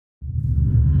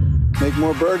make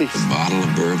more birdies. A bottle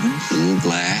of bourbon, a little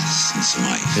glass, and some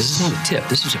ice. This is not a tip.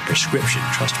 This is a prescription.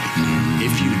 Trust me.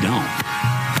 If you don't,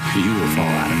 you will fall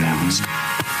out of bounds.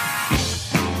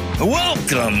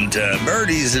 Welcome to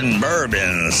Birdies and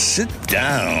Bourbon. Sit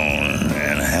down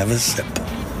and have a sip.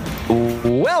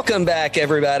 Welcome back,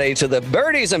 everybody, to the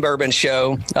Birdies and Bourbon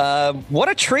Show. What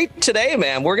a treat today,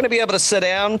 man. We're going to be able to sit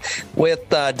down with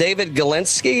David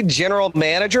Galinsky, General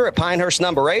Manager at Pinehurst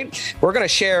No. 8. We're going to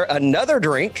share another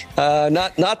drink.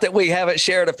 Not that we haven't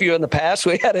shared a few in the past.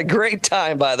 We had a great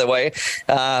time, by the way.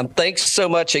 Thanks so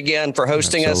much again for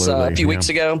hosting us a few weeks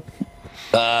ago.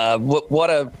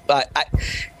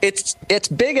 It's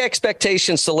big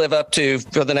expectations to live up to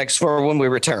for when we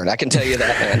return. I can tell you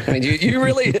that, man. I mean, you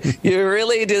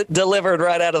really delivered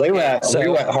right out of the gate. We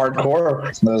went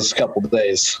hardcore those couple of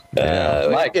days.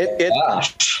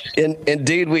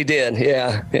 Indeed, we did.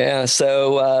 Yeah.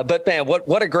 So, but man,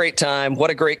 what a great time! What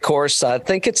a great course! I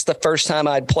think it's the first time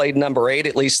I'd played No. 8,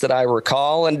 at least that I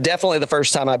recall, and definitely the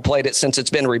first time I'd played it since it's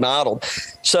been remodeled.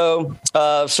 So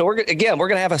we're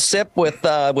gonna have a sip with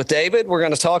David. We're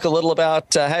going to talk a little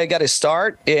about how he got his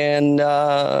start in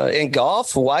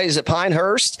golf, why he's at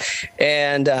Pinehurst,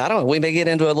 and I don't know, we may get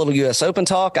into a little U.S. Open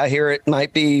talk. I hear it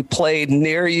might be played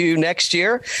near you next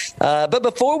year. But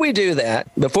before we do that,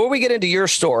 before we get into your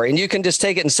story, and you can just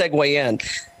take it and segue in,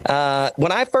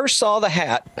 when I first saw the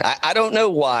hat, I don't know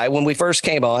why, when we first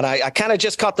came on, I kind of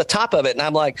just caught the top of it, and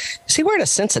I'm like, is he wearing a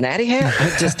Cincinnati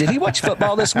hat? Did he watch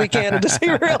football this weekend? And does he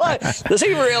realize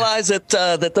that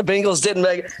the Bengals didn't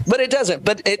make it? But it doesn't.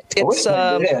 But it's.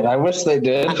 I wish they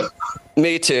did.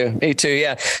 Me too.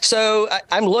 Yeah. So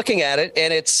I'm looking at it,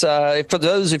 and it's for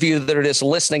those of you that are just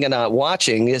listening and not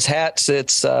watching, his hats.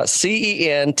 It's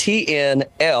CENTNL.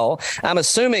 I'm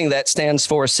assuming that stands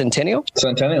for Centennial.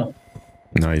 Centennial.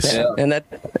 Nice. Yeah. And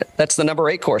that's the No.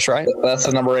 8 course, right? That's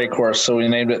the No. 8 course. So we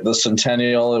named it the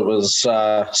Centennial. It was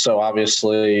so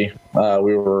obviously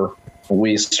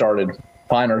we started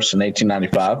Pinehurst in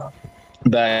 1895,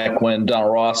 back when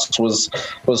Donald Ross was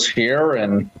here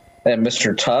and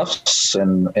Mr. Tufts,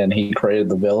 and he created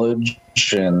the village,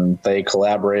 and they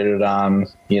collaborated on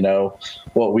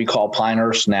what we call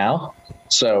Pinehurst now.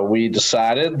 So we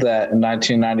decided that in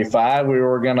 1995 we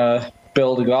were going to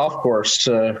build a golf course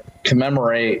to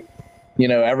commemorate,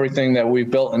 everything that we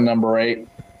built in No. 8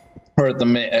 or at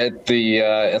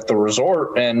the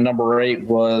resort, and No. 8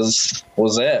 was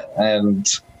it. And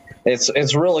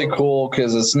it's really cool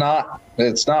because it's not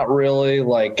really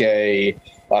like a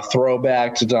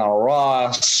throwback to Donald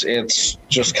Ross. It's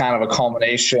just kind of a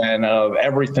culmination of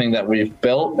everything that we've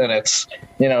built. And it's,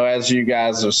 as you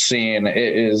guys have seen, it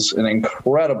is an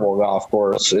incredible golf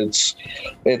course. It's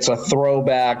a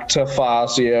throwback to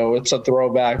Fazio. It's a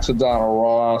throwback to Donald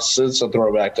Ross. It's a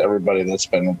throwback to everybody that's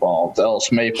been involved.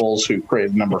 Ellis Maples, who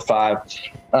created No.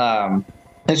 5.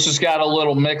 It's just got a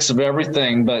little mix of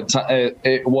everything, but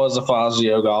it was a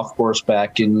Fazio golf course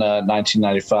back in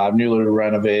 1995, newly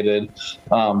renovated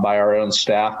by our own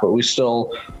staff. But we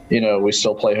still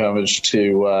play homage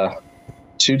to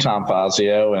Tom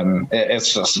Fazio, and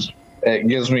it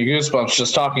gives me goosebumps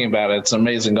just talking about it. It's an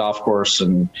amazing golf course,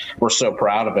 and we're so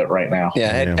proud of it right now.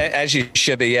 Yeah, as you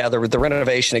should be. Yeah, the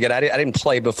renovation again. I didn't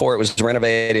play before it was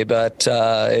renovated, but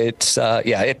it's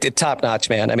top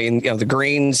notch, man. I mean, the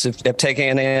greens have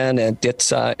taken in, and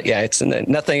it's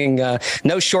nothing,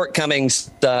 no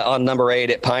shortcomings on No. 8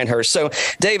 at Pinehurst. So,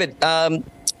 David,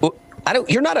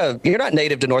 you're not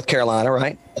native to North Carolina,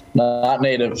 right? Not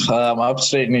native.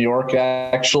 Upstate New York,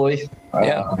 actually.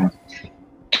 Yeah.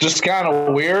 Just kind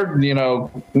of weird, New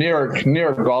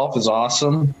York golf is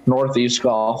awesome. Northeast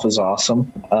golf is awesome.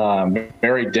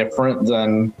 Very different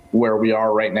than where we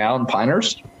are right now in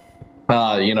Pinehurst.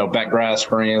 Bentgrass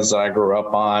greens that I grew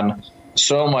up on,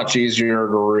 so much easier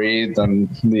to read than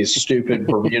these stupid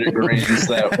Bermuda greens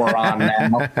that we're on now.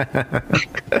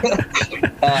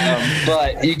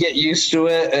 But you get used to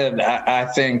it, and I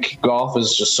think golf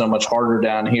is just so much harder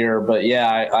down here. But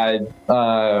yeah,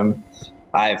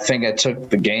 I think I took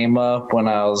the game up when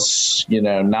I was,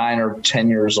 9 or 10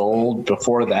 years old.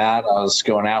 Before that, I was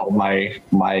going out with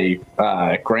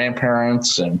my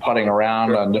grandparents and putting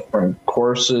around on different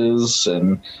courses,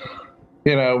 and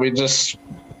I just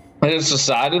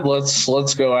decided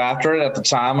let's go after it. At the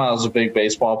time, I was a big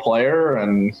baseball player,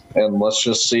 and let's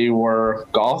just see where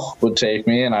golf would take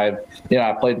me. And I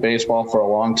played baseball for a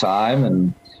long time,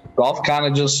 and golf kind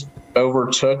of just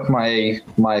overtook my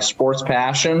sports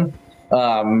passion.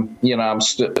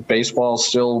 Baseball is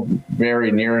still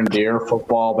very near and dear,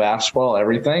 football, basketball,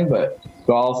 everything, but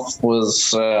golf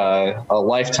was a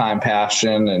lifetime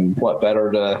passion, and what better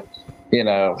to,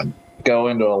 go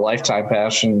into a lifetime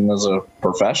passion as a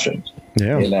profession.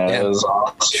 Yeah. It was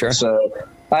awesome. Sure. So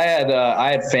I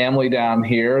had family down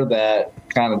here that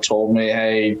kind of told me,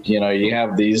 hey, you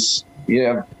have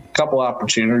a couple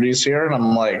opportunities here. And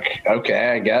I'm like,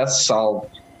 okay, I guess I'll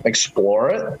explore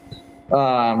it.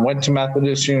 Went to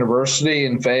Methodist University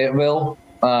in Fayetteville,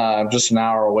 just an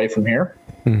hour away from here,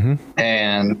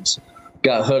 and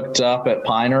got hooked up at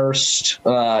Pinehurst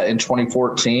in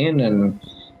 2014. And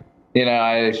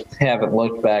I haven't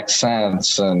looked back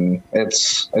since, and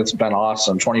it's been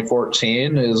awesome.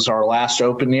 2014 is our last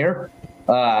open year.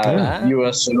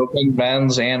 U.S. Open,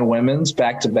 men's and women's,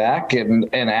 back to back,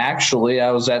 and actually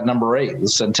I was at number 8, the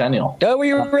Centennial. Oh, were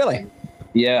you really?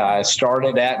 Yeah, I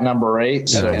started at number 8,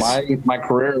 so my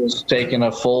career was taking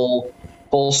a full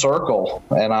circle,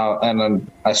 and then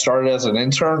I started as an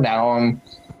intern. Now I'm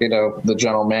the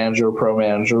general manager, pro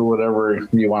manager, whatever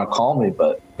you want to call me,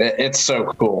 but it's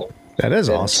so cool. That is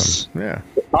awesome. Yeah.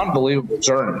 Unbelievable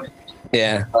journey.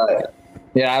 Yeah.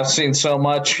 I've seen so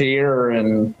much here,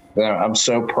 and I'm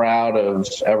so proud of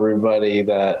everybody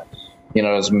that,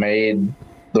 has made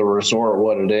the resort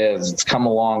what it is. It's come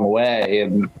a long way.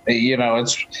 And,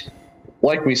 it's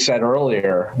like we said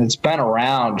earlier, it's been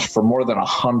around for more than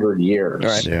 100 years.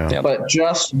 Right. Yeah. But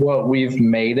just what we've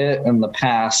made it in the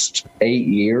past 8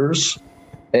 years,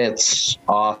 it's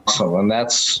awesome. And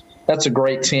that's a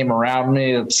great team around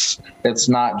me. It's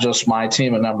not just my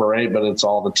team at number 8, but it's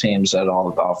all the teams at all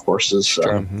the golf courses. So.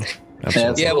 Sure.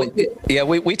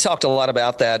 We talked a lot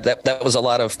about that. That was a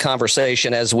lot of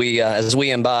conversation as we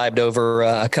imbibed over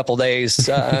a couple days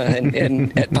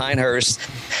at Pinehurst,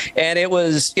 and it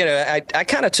was I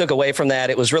kind of took away from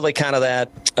that. It was really kind of that.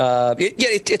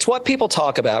 It's what people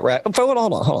talk about, right? Hold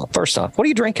on. First off, what are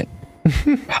you drinking?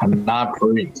 I'm not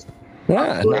breathing.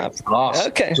 Awesome.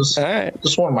 Okay. All right.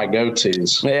 Just one of my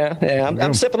go-tos. Yeah.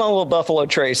 I'm sipping on a little Buffalo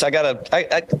Trace. I gotta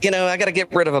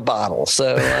get rid of a bottle.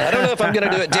 So I don't know if I'm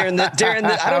gonna do it during the.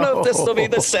 I don't know if this will be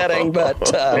the setting,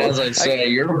 but as I say,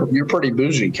 you're pretty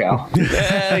bougie, Cal.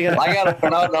 Yeah. I got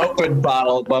an unopened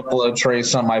bottle of Buffalo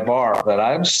Trace on my bar, but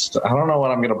I don't know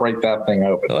when I'm gonna break that thing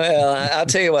open. Well, I'll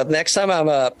tell you what. Next time I'm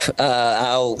up,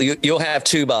 you'll have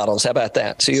 2 bottles. How about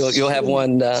that? So you'll have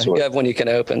one. You have one you can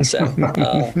open. So.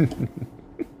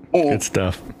 Good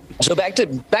stuff. So back to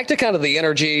kind of the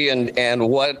energy and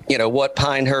what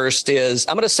Pinehurst is.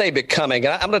 I'm going to say becoming.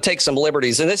 I'm going to take some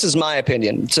liberties, and this is my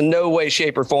opinion. It's in no way,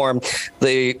 shape, or form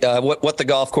what the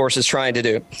golf course is trying to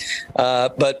do.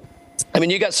 But I mean,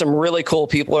 you got some really cool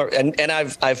people, and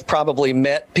I've probably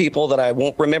met people that I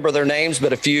won't remember their names,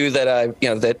 but a few that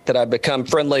I've become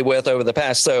friendly with over the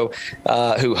past. So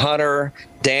Hunter,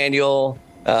 Daniel,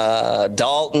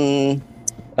 Dalton.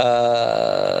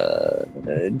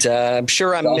 I'm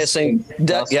sure I'm missing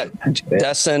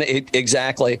Dustin,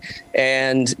 exactly.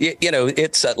 And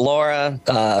it's Laura,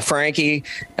 Frankie.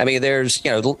 I mean, there's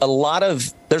a lot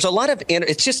of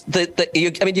it's just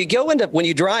you go into, when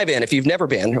you drive in, if you've never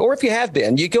been, or if you have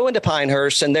been, you go into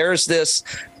Pinehurst, and there's this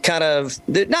there's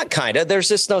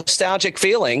this nostalgic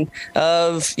feeling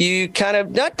of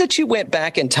not that you went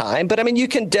back in time, but I mean, you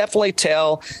can definitely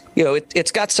tell,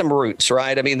 it's got some roots,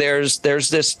 right? I mean, there's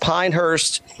this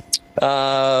Pinehurst,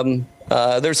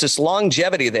 there's this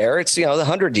longevity there. It's, the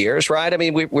 100 years, right? I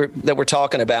mean, we're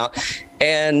talking about,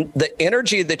 and the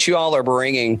energy that you all are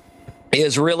bringing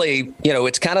is really,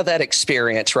 it's kind of that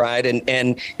experience, right?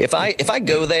 And if I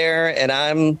go there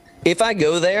and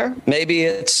maybe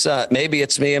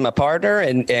it's me and my partner,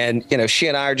 and she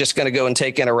and I are just going to go and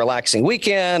take in a relaxing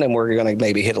weekend, and we're going to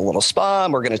maybe hit a little spa,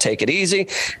 and we're going to take it easy.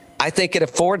 I think it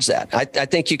affords that. I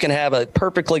think you can have a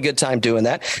perfectly good time doing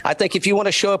that. I think if you want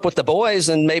to show up with the boys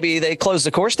and maybe they close the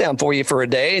course down for you for a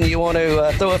day and you want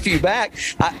to throw a few back,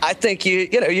 I think you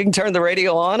can turn the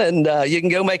radio on and you can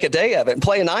go make a day of it and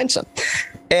play a 9-some.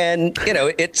 And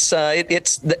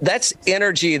that's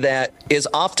energy that is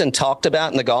often talked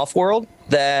about in the golf world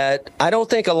that I don't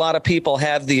think a lot of people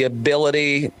have the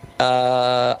ability,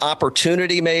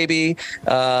 opportunity maybe,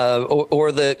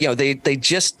 or they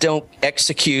just don't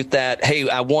execute that. Hey,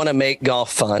 I want to make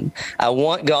golf fun. I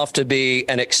want golf to be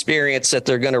an experience that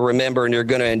they're going to remember and you're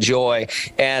going to enjoy.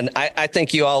 And I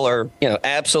think you all are,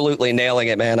 absolutely nailing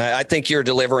it, man. I think you're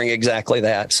delivering exactly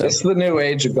that. So it's the new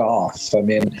age of golf. I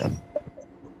mean,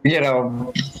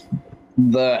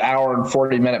 the hour and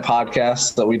 40-minute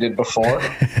podcast that we did before.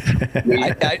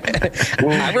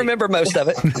 I remember most of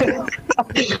it.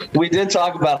 We did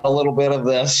talk about a little bit of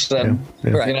this, and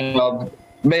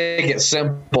make it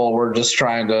simple. We're just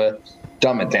trying to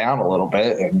dumb it down a little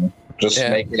bit and just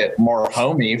make it more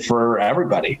homey for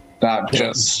everybody. Not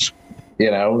just,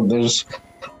 there's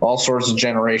all sorts of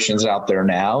generations out there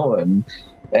now, and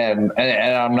and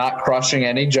I'm not crushing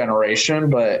any generation,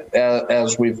 but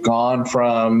as we've gone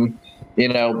from,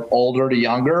 older to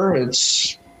younger,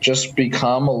 it's just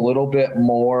become a little bit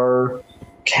more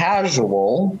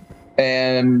casual,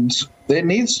 and it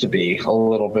needs to be a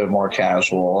little bit more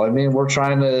casual. I mean, we're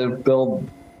trying to build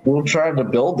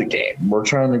the game. We're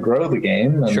trying to grow the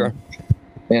game. And, sure.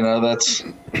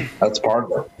 That's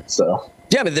part of it. So.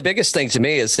 Yeah, I mean, the biggest thing to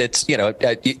me is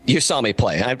you saw me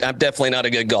play. I'm definitely not a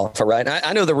good golfer, right?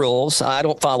 I know the rules. I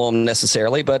don't follow them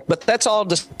necessarily, but that's all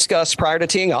discussed prior to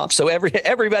teeing off. So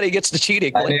everybody gets to cheat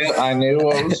equally. I knew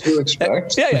what was to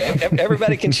expect. Yeah,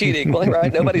 everybody can cheat equally,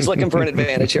 right? Nobody's looking for an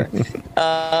advantage here.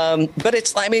 But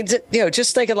it's, I mean,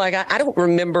 just thinking like, I don't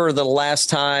remember the last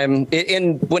time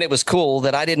when it was cool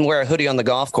that I didn't wear a hoodie on the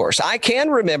golf course. I can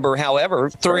remember, however,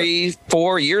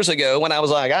 3-4 years ago when I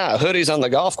was like, hoodies on the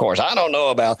golf course. I don't know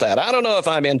about that. I don't know if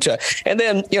I'm into it. And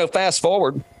then, fast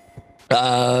forward,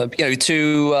 to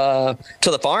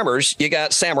the Farmers, you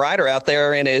got Sam Ryder out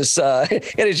there in his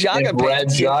jogging pants, red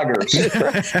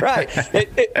joggers, right?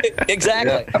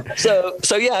 Exactly. Yeah.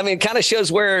 So yeah, I mean, kind of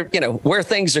shows where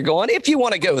things are going. If you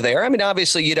want to go there, I mean,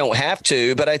 obviously you don't have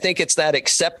to, but I think it's that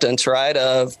acceptance, right?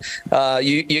 Of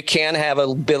you can have a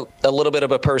little bit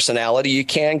of a personality. You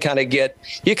can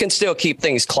you can still keep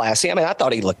things classy. I mean, I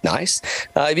thought he looked nice.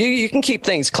 You can keep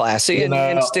things classy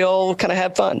and still kind of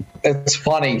have fun. It's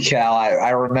funny, Cal.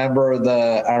 I remember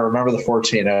the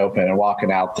 14 Open and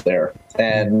walking out there,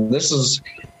 and this is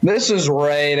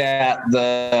right at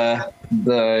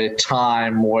the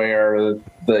time where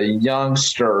the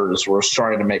youngsters were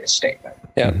starting to make a statement.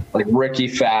 Yeah, like Ricky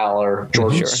Fowler,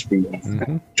 Jordan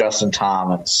Spieth, Justin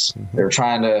Thomas. They were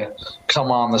trying to come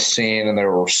on the scene, and they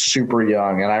were super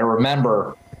young. And I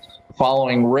remember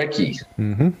following Ricky.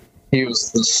 He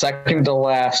was the second to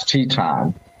last tee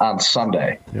time on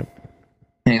Sunday. Yep.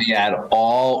 And he had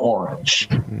all orange.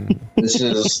 This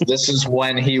is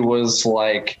when he was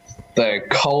like the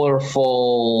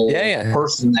colorful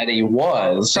person that he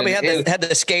was. Probably had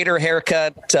the skater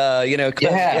haircut,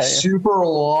 super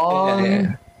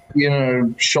long,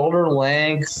 shoulder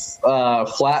length,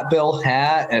 flat bill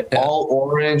hat, and all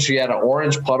orange. He had an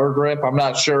orange putter grip. I'm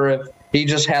not sure if he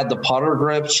just had the putter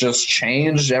grips just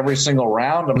changed every single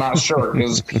round. I'm not sure,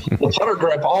 because the putter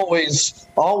grip always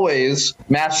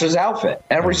matched his outfit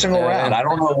every single round. I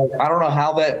don't know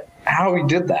how he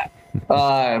did that.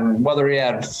 Whether he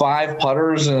had 5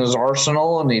 putters in his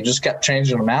arsenal and he just kept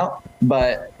changing them out.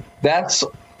 But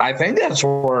I think that's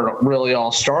where it really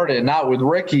all started. Not with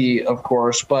Ricky, of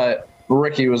course, but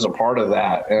Ricky was a part of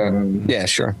that. And yeah,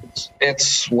 sure.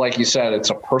 It's like you said, it's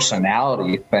a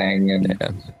personality thing,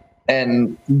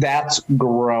 and that's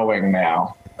growing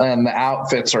now. And the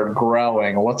outfits are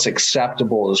growing. What's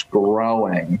acceptable is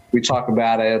growing. We talk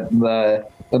about it in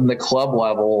the club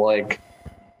level. Like,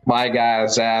 my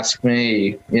guys ask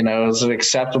me, is it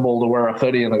acceptable to wear a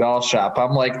hoodie in the golf shop?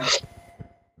 I'm like,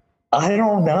 I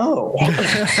don't know.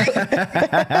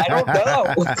 I don't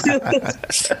know.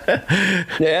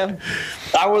 Yeah.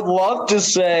 I would love to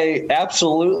say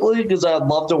absolutely, because I'd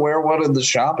love to wear one in the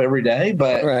shop every day,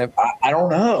 but I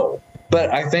don't know.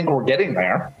 But I think we're getting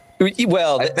there.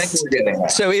 Well, I think we're getting there.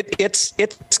 So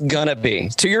it's gonna be,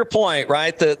 to your point,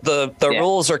 right? The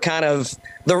rules are kind of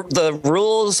the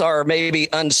rules are maybe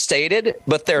unstated,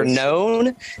 but they're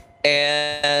known,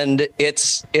 and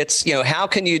it's how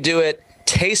can you do it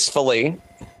tastefully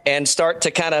and start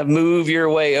to kind of move your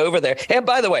way over there. And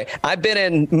by the way, I've been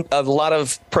in a lot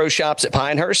of pro shops at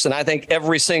Pinehurst, and I think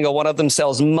every single one of them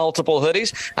sells multiple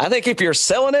hoodies. I think if you're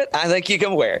selling it, I think you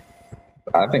can wear it.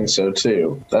 I think so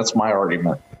too. That's my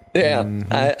argument. Yeah,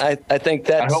 I think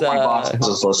that's. I hope my boss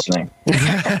is listening.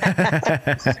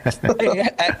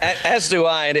 As do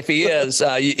I, and if he is,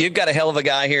 you've got a hell of a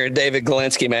guy here, David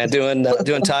Galinsky, man, doing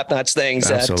top-notch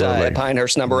things at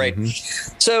Pinehurst number 8.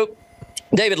 So,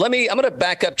 David, I'm going to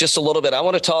back up just a little bit. I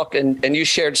want to talk, and you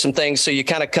shared some things, so you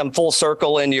kind of come full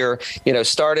circle, and you're,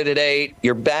 started at 8,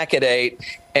 you're back at 8.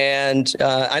 And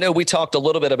I know we talked a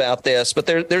little bit about this, but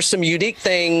there's some unique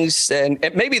things, and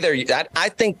maybe I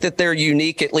think that they're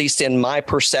unique, at least in my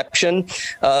perception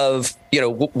of,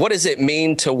 what does it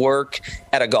mean to work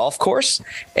at a golf course?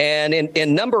 And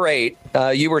in number 8,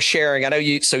 you were sharing, I know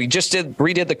you just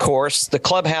redid the course. The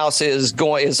clubhouse is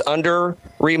under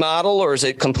remodel, or is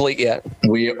it complete yet?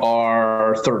 We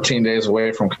are 13 days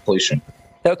away from completion.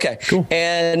 Okay. Cool.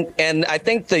 And I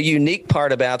think the unique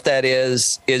part about that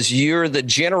is you're the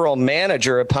general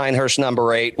manager of Pinehurst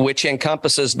number 8, which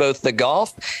encompasses both the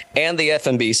golf and the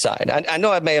F&B side. I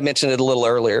know I may have mentioned it a little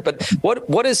earlier, but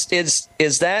what is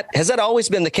that, has that always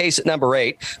been the case at number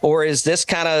 8, or is this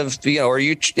kind of,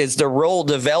 is the role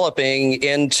developing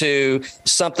into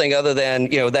something other than,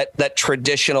 that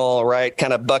traditional, right,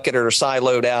 kind of bucketed or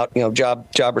siloed out,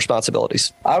 job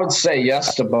responsibilities? I would say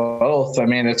yes to both. I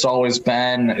mean, it's always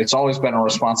been a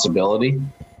responsibility.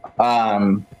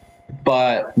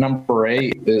 But number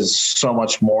 8 is so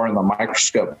much more in the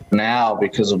microscope now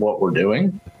because of what we're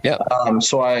doing. Yeah.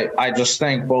 So I just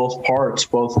think both parts,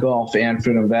 both golf and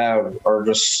food and bev, are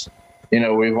just,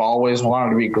 we've always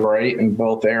wanted to be great in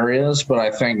both areas, but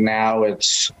I think now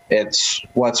it's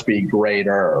let's be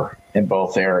greater in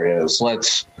both areas.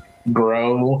 Let's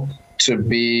grow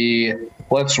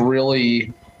let's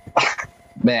really,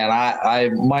 man, I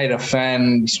might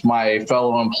offend my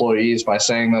fellow employees by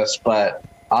saying this, but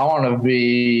I want to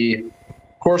be,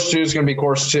 course 2 is going to be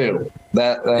course 2.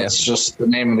 That's just the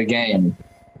name of the game.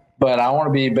 But I want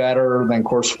to be better than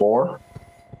course 4,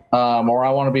 or I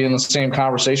want to be in the same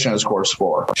conversation as course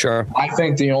 4. Sure. I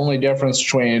think the only difference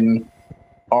between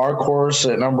our course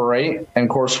at number 8 and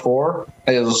course 4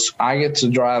 is I get to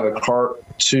drive a cart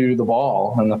to the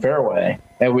ball in the fairway,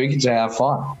 and we get to have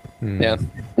fun. Yeah.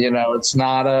 It's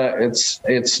not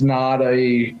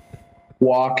a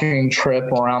walking trip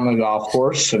around the golf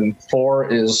course, and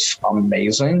 4 is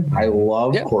amazing. I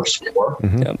love course 4.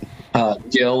 Mm-hmm.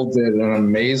 Gil did an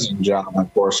amazing job on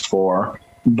course 4,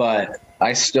 but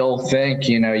I still think,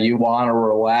 you want a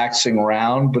relaxing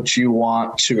round, but you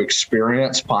want to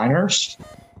experience Pinehurst.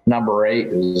 Number 8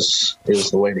 is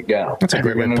the way to go. That's a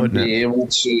great way of putting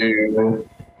it.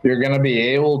 You're going to be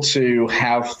able to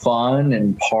have fun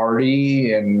and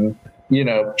party and,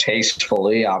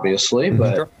 tastefully, obviously,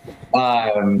 but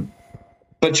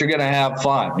you're going to have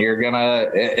fun.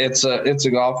 It's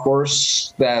a golf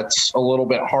course that's a little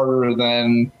bit harder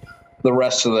than the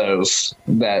rest of those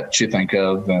that you think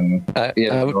of. And,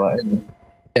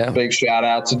 big shout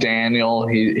out to Daniel.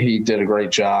 He did a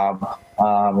great job.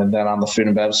 And then on the food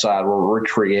and bev side, we're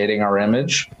recreating our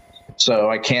image. So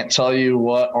I can't tell you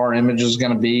what our image is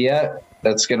going to be yet.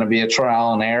 That's going to be a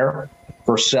trial and error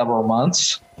for several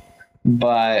months.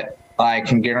 But I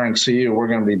can guarantee you we're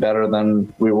going to be better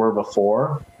than we were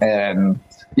before. And,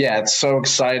 it's so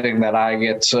exciting that I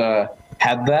get to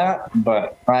head that.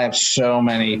 But I have so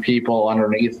many people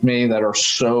underneath me that are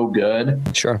so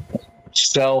good. Sure.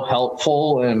 So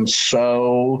helpful and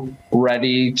so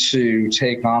ready to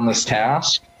take on this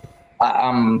task.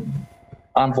 I'm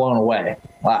blown away.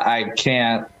 I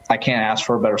can't ask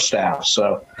for a better staff.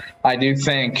 So I do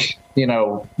think,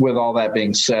 with all that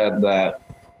being said, that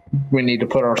we need to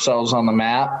put ourselves on the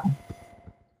map.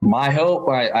 My hope,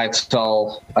 I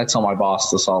tell my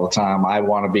boss this all the time, I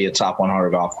want to be a top 100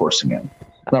 golf course again.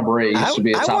 Number 8 used to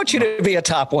be a top 100. I want you to be a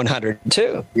top 100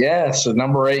 too. Yeah, so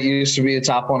number 8 used to be a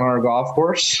top 100 golf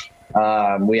course.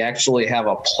 We actually have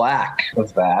a plaque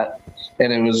of that.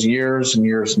 And it was years and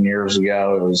years and years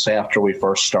ago. It was after we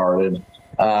first started.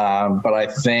 But I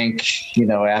think,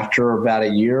 after about a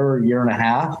year and a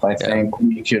half, I think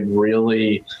we could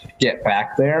really get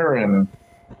back there. And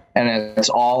it's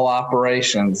all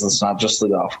operations. It's not just the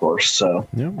golf course. So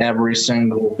every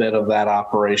single bit of that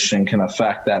operation can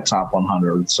affect that top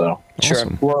 100. So sure,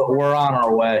 we're on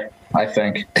our way, I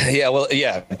think. Yeah, well,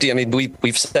 yeah. I mean,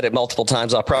 we've said it multiple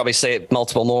times. I'll probably say it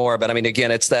multiple more. But I mean,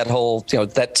 again, it's that whole,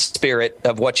 that spirit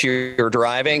of what you're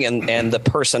driving and the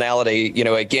personality.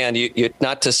 Again, you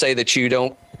not to say that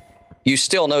you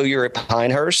still know you're at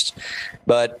Pinehurst,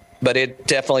 but it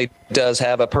definitely does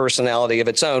have a personality of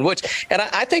its own, and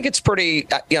I think it's pretty,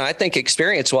 I think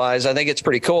experience-wise, I think it's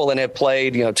pretty cool. And it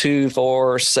played, 2,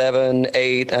 4, 7,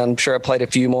 8. I'm sure I played a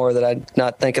few more that I'm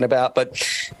not thinking about, but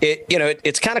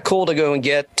it's kind of cool to go and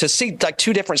get to see like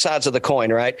two different sides of the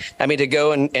coin, right? I mean, to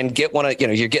go and get one of,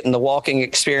 you're getting the walking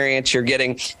experience, you're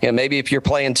getting, maybe if you're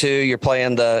playing 2, you're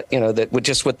playing the,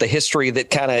 with the history that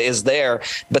kind of is there,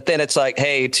 but then it's like,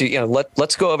 hey,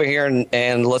 let's go over here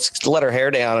and let's let our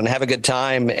hair down and have a good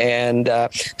time and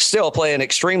still play an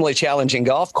extremely challenging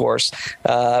golf course,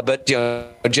 but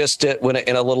just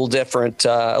in a little different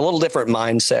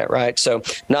mindset, right? So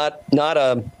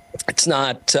it's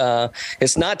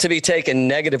not to be taken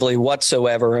negatively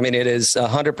whatsoever. I mean, it is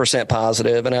 100%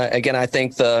 positive. And again, I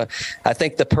think the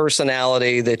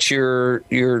personality that you're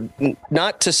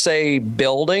not to say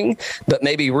building, but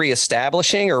maybe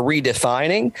reestablishing or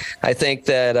redefining. I think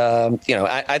that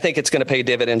I think it's going to pay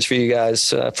dividends for you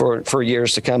guys for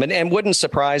years to come. And wouldn't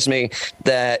surprise me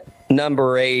that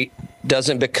number 8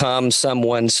 doesn't become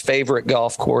someone's favorite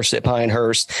golf course at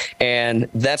Pinehurst. And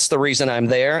that's the reason I'm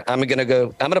there. I'm going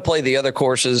to play the other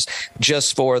courses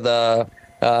just for the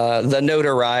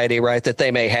notoriety, right, that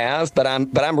they may have, but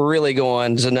I'm really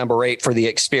going to number 8 for the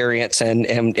experience and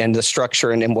the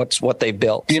structure and what they've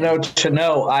built.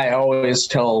 I always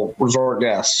tell resort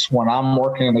guests when I'm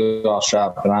working in the golf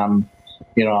shop and I'm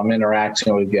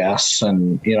interacting with guests,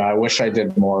 and I wish I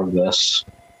did more of this,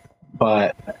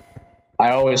 but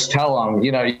I always tell them,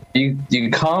 you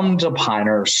come to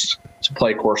Pinehurst to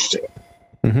play course 2.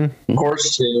 Mm-hmm.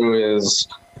 Course 2 is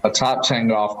a top 10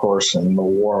 golf course in the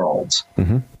world.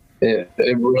 Mm-hmm. It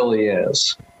really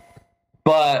is.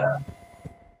 But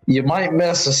you might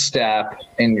miss a step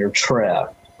in your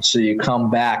trip, so you come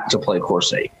back to play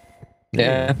course 8.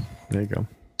 Yeah. There you go.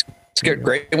 It's a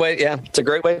great way. Yeah, it's a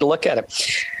great way to look at it.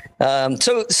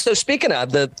 So speaking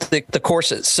of the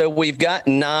courses, so we've got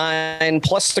 9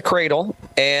 plus the Cradle,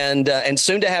 and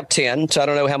soon to have 10. So I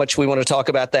don't know how much we want to talk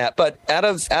about that. But out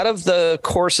of the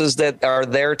courses that are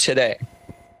there today,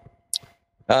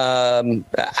 I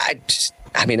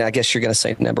guess you're going to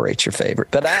say number 8's your favorite,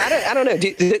 but I don't know. Do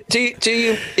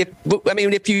you?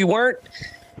 If you weren't,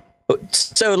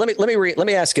 so let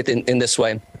me ask it in this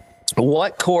way: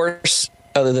 what course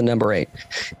other than number 8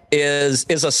 is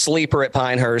a sleeper at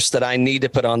Pinehurst that I need to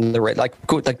put on the radar?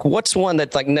 Like what's one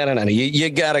that no, you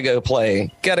gotta go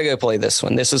play this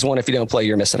one. This is one, if you don't play,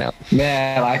 you're missing out.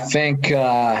 Man, I think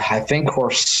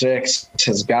course 6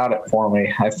 has got it for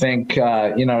me. I think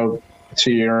to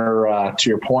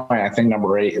your point, I think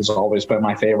number 8 has always been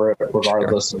my favorite,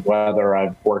 regardless of whether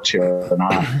I've worked here or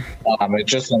not. It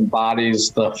just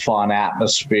embodies the fun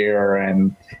atmosphere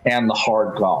and the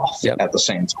hard golf at the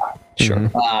same time. Sure.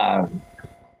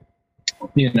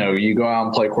 You go out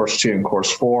and play course 2 and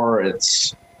course 4.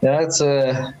 It's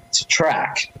a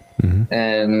track, mm-hmm.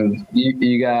 and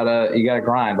you gotta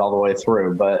grind all the way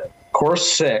through. But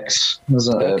course 6 is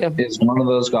one of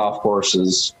those golf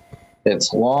courses.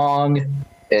 It's long,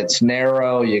 it's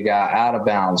narrow, you got out of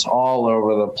bounds all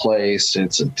over the place.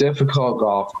 It's a difficult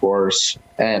golf course,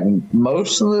 and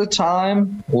most of the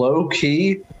time, low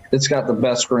key, it's got the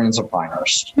best greens of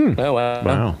Pinehurst. Oh,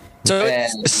 wow. So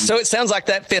it sounds like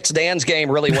that fits Dan's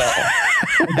game really well.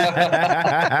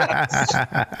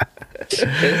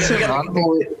 It's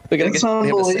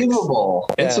unbelievable.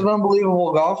 Yeah. It's an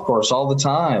unbelievable golf course all the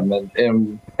time,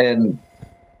 and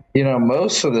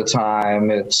most of the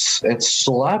time it's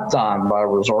slept on by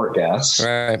resort guests.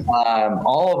 Right.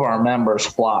 All of our members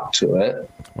flock to it.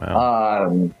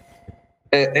 Wow.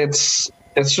 It's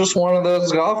just one of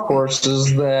those golf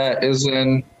courses that it's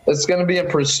going to be in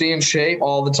pristine shape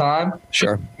all the time.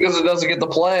 Sure. Because it doesn't get the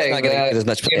play that, as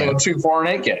much, 2, 4, and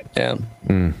 8 get. Yeah.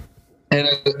 Mm. And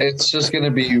it's just going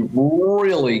to be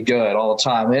really good all the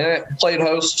time. And it played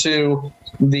host to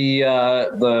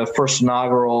the first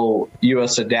inaugural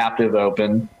U.S. Adaptive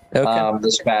Open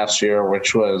this past year,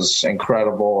 which was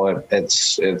incredible.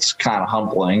 It's kind of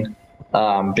humbling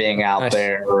being out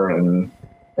there, and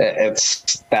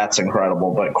that's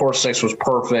incredible. But course 6 was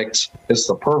perfect. It's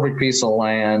the perfect piece of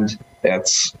land.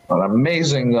 It's an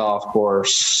amazing golf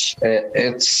course.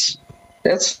 It's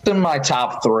in my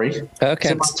top 3. Okay. It's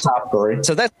in my top 3.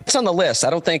 So that's on the list. I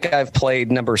don't think I've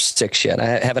played number 6 yet.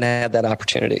 I haven't had that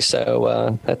opportunity.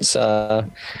 So that's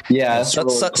that's really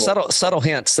cool. Subtle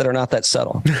hints that are not that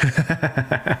subtle.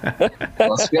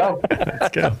 Let's go.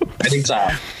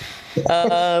 Anytime.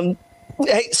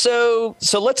 Hey, so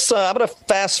let's. I'm going to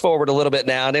fast forward a little bit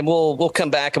now, and then we'll come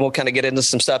back and we'll kind of get into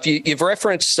some stuff. You've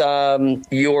referenced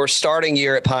your starting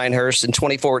year at Pinehurst in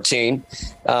 2014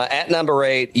 at number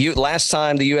 8. Last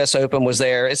time the U.S. Open was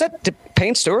there. Is that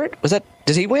Payne Stewart?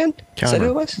 Did he win? Keimer. Is that who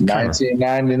it was?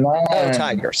 1999. Oh,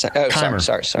 Tiger. Oh, Keimer.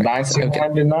 sorry.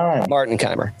 1999. Okay. Martin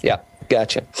Keimer. Yeah,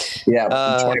 gotcha. Yeah,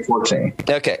 2014.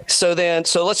 Okay, so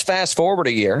let's fast forward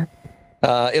a year.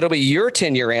 It'll be your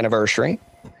 10-year anniversary.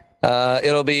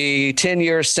 It'll be 10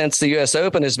 years since the U.S.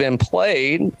 Open has been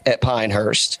played at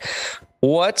Pinehurst.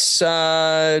 What's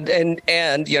had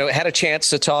a chance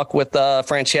to talk with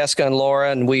Francesca and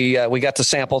Laura, and we got to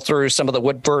sample through some of the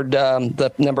Woodford,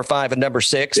 the number 5 and number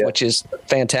 6, which is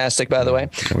fantastic, by the way.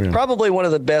 Oh, yeah. Probably one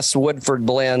of the best Woodford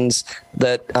blends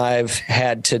that I've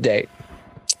had to date.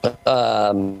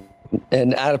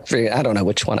 And I don't know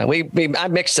which one. I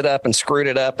mixed it up and screwed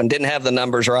it up and didn't have the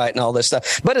numbers right and all this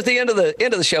stuff. But at the end of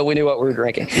the show, we knew what we were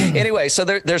drinking. Anyway, so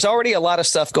there's already a lot of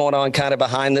stuff going on kind of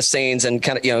behind the scenes and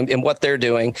kind of, in what they're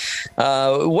doing.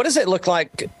 What does it look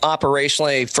like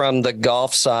operationally from the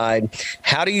golf side?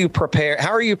 How do you prepare?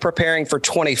 How are you preparing for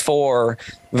 24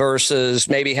 versus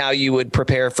maybe how you would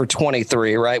prepare for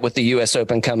 23, right? With the U.S.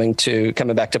 Open coming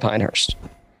back to Pinehurst.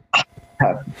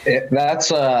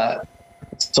 That's a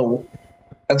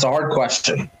hard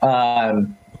question.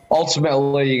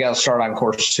 Ultimately, you got to start on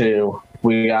course 2.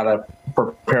 We got to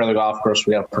prepare the golf course.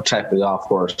 We got to protect the golf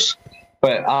course.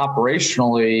 But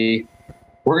operationally,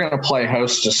 we're going to play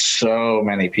host to so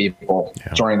many people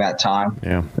during that time.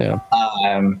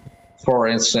 For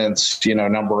instance,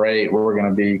 number 8, we're going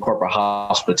to be corporate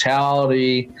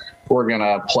hospitality. We're going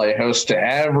to play host to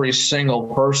every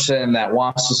single person that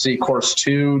wants to see course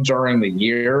 2 during the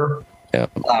year.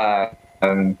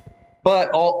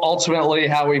 But ultimately,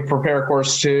 how we prepare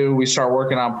course 2, we start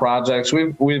working on projects.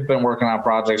 We've been working on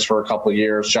projects for a couple of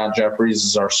years. John Jeffries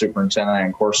is our superintendent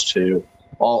in course 2.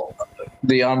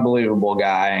 The unbelievable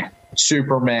guy,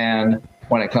 Superman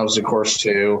when it comes to course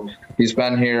 2. He's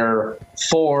been here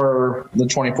for the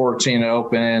 2014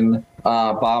 Open.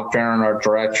 Bob Farron, our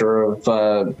director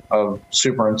of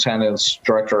superintendents,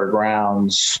 director of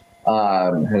grounds,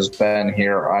 has been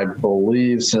here, I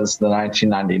believe, since the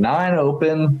 1999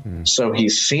 Open. So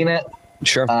he's seen it.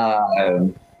 Sure.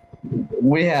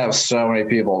 We have so many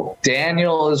people.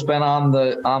 Daniel has been on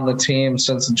the team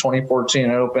since the 2014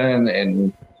 Open,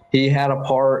 and he had a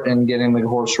part in getting the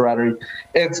course ready.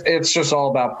 It's just all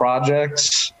about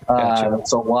projects. Gotcha.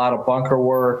 It's a lot of bunker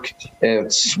work.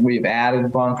 We've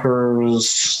added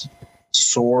bunkers,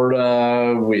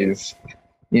 sorta. We've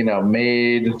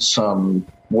made some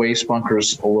waste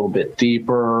bunkers a little bit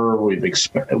deeper. We've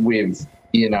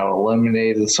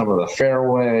eliminated some of the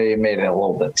fairway, made it a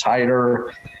little bit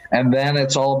tighter. And then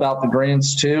it's all about the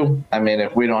greens too. I mean,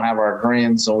 if we don't have our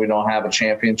greens and we don't have a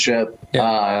championship,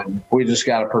 we just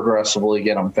got to progressively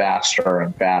get them faster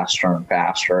and faster and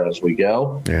faster as we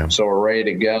go. So we're ready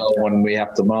to go when we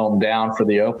have to mow them down for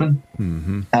the Open.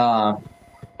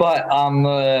 But on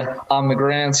the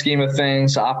grand scheme of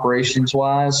things, operations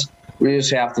wise, we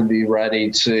just have to be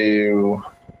ready to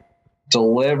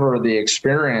deliver the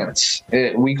experience.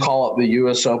 We call it the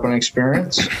U.S. Open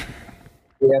experience.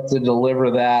 We have to deliver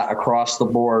that across the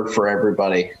board for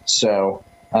everybody. So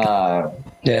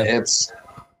it's,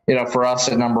 for us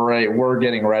at number 8, we're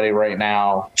getting ready right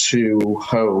now to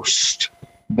host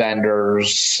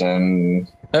vendors and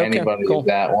anybody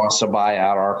that wants to buy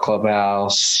out our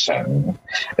clubhouse. And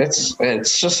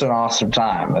it's just an awesome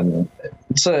time. And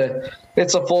it's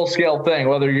a full scale thing,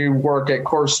 whether you work at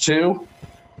course 2,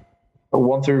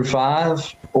 1 through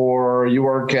 5, or you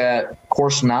work at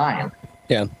course 9.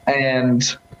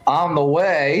 And on the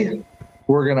way,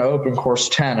 we're going to open course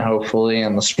 10, hopefully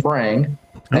in the spring.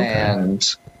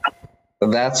 And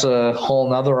that's a whole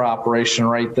nother operation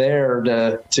right there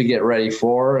to get ready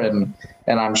for. And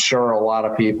I'm sure a lot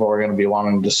of people are going to be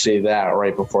wanting to see that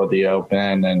right before the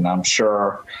Open. And I'm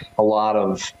sure a lot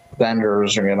of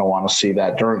vendors are going to want to see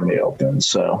that during the Open.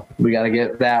 So we got to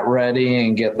get that ready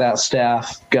and get that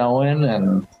staff going.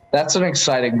 And that's an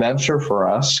exciting venture for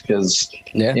us because,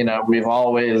 we've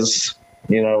always,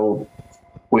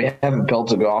 we haven't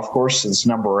built a golf course since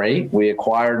number 8. We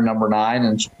acquired number 9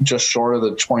 and just short of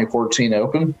the 2014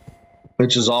 Open,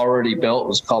 which is already built. It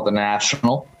was called the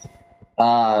National.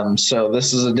 So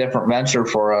this is a different venture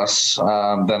for us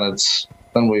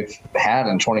than we've had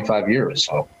in 25 years.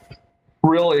 So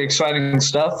really exciting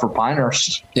stuff for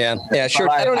Pinehurst. Yeah, sure.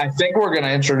 I think we're going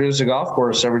to introduce a golf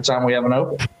course every time we have an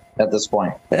Open at this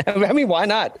point. I mean, why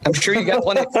not? I'm sure you got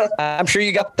plenty. I'm sure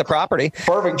you got the property.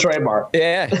 Perfect trademark.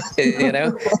 Yeah.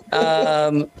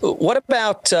 What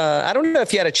about, I don't know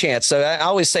if you had a chance. So I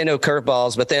always say no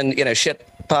curveballs, but then, shit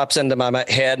pops into my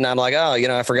head and I'm like,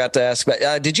 I forgot to ask.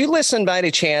 But did you listen by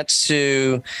any chance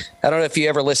to, I don't know if you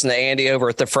ever listened to Andy over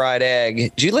at the Fried Egg.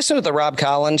 Did you listen to the Rob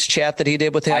Collins chat that he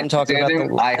did with him I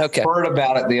heard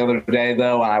about it the other day,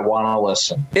 though, and I want to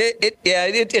listen.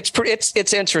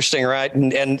 It's interesting, right?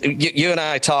 And you and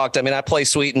I talked. I mean, I play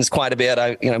Sweetens quite a bit.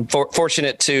 I'm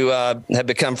fortunate to have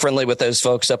become friendly with those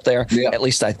folks up there. Yeah. At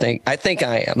least I think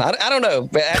I am. I don't know.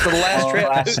 After the last trip,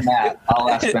 I'll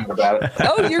ask Matt about it.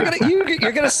 Oh, you're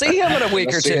gonna see him in a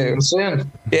week or two.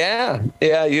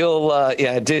 Yeah, you'll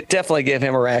definitely give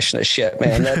him a ration of shit,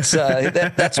 man.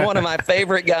 That's one of my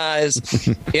favorite guys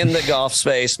in the golf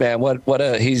space, man.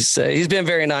 He's been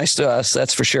very nice to us,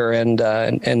 that's for sure, and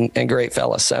great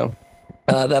fella. So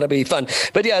that'll be fun.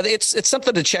 But yeah, it's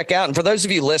something to check out. And for those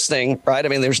of you listening, right? I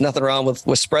mean, there's nothing wrong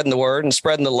with spreading the word and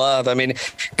spreading the love. I mean,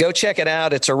 go check it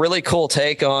out. It's a really cool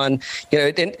take on,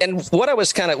 and what I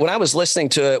was when I was listening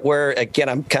to it, where again,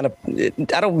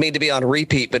 I don't mean to be on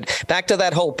repeat, but back to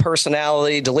that whole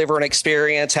personality, deliver an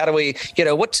experience. How do we,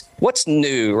 what's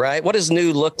new, right? What does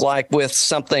new look like with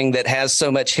something that has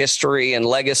so much history and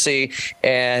legacy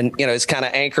and, is kind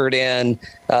of anchored in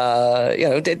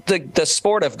the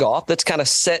sport of golf that's kind of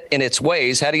set in its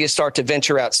ways. How do you start to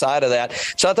venture outside of that?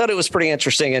 So I thought it was pretty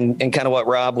interesting and kind of what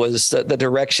Rob was, the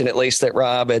direction at least that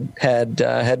Rob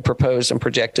had proposed and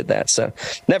projected that. So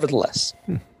nevertheless.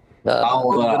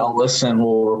 I'll listen.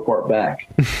 We'll report back.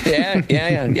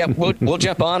 Yeah. We'll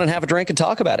jump on and have a drink and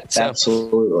talk about it. So,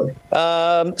 absolutely.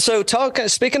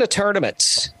 Speaking of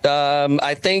tournaments,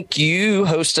 I think you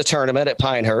host a tournament at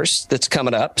Pinehurst that's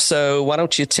coming up. So why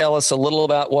don't you tell us a little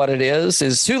about what it is?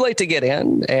 Is it too late to get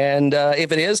in? And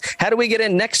if it is, how do we get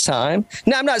in next time?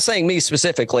 Now, I'm not saying me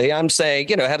specifically. I'm saying,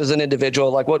 how does an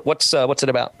individual, like what's it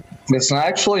about? It's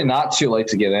actually not too late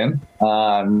to get in.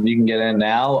 You can get in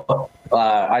now.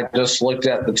 I just looked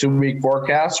at the 2-week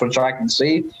forecast, which I can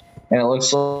see, and it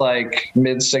looks like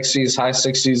mid 60s, high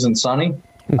 60s, and sunny.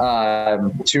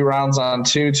 2 rounds on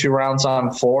 2, 2 rounds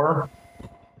on 4.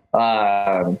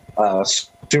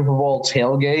 Super Bowl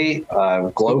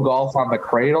tailgate, glow golf on the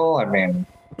cradle. I mean,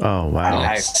 oh wow!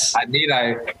 I need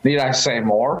I say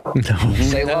more? No.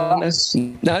 Say less?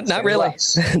 Not really.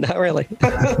 Not really.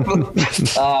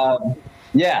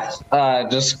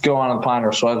 Just go on the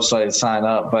Pinehurst website, sign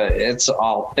up. But it's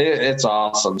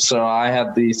awesome. So I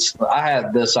had this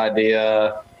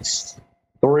idea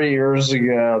 3 years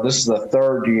ago. This is the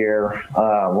 3rd year.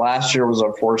 Last year was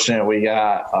unfortunate. We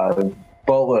got a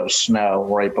boatload of snow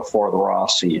right before the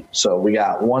Rossi, so we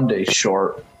got 1 day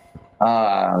short.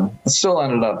 It still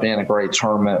ended up being a great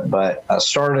tournament, but I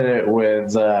started it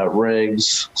with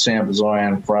Riggs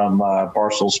Sambazoyan from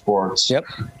Barstool Sports. Yep.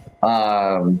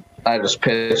 I just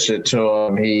pitched it to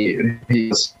him.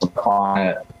 He's on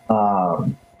it,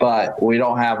 but we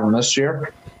don't have him this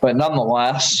year. But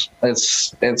nonetheless,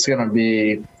 it's going to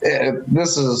be.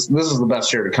 This is the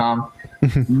best year to come.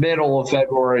 Middle of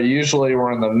February. Usually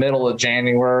we're in the middle of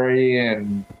January,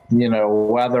 and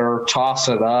weather, toss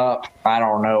it up. I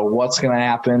don't know what's going to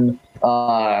happen.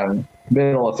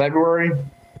 Middle of February,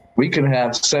 we could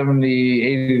have 70,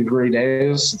 80 degree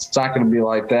days. It's not going to be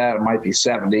like that. It might be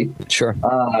 70. Sure.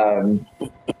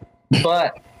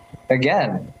 But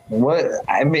again,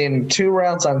 2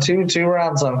 rounds on 2, 2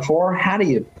 rounds on 4. How do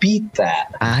you beat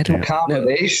that? I don't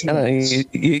combination. know.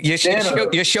 You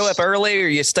show up early, or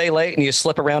you stay late and you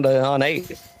slip around on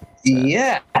 8.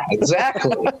 Yeah,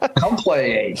 exactly. Come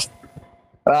play 8.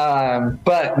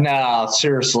 But no,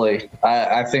 seriously,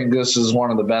 I think this is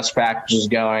one of the best packages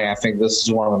going. I think this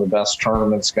is one of the best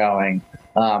tournaments going.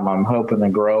 I'm hoping to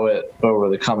grow it over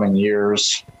the coming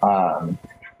years.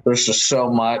 There's just so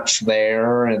much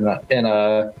there in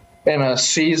a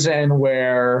season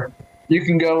where you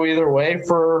can go either way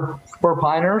for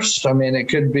Pinehurst. I mean, it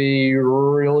could be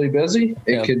really busy.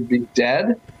 It could be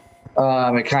dead.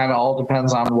 It kind of all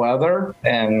depends on weather,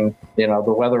 and the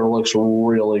weather looks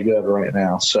really good right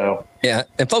now. So yeah,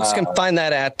 and folks can find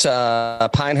that at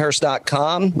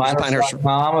Pinehurst.com.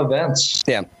 Pinehurst.com events.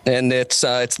 Yeah, and it's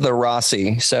the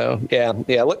Rossi. So yeah,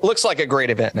 looks like a great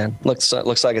event, man. Looks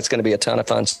like it's going to be a ton of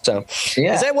fun. So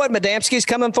yeah. Is that what Madamski's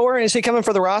coming for? Is he coming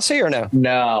for the Rossi or no?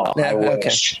 No, I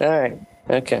wish. Okay. All right.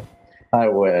 Okay. I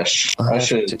wish. I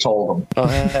should have told him. I'll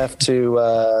have to.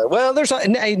 There's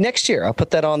next year. I'll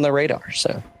put that on the radar.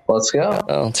 So let's go.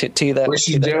 I'll tee that. We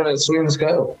should do it at Swings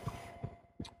Go.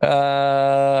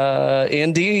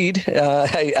 Indeed.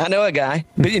 I know a guy,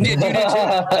 but you do too.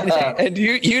 And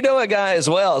you know a guy as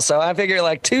well. So I figure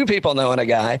like 2 people knowing a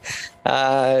guy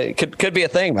could be a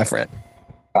thing, my friend.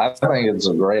 I think it's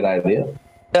a great idea.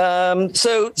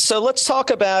 So let's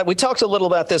talk about. We talked a little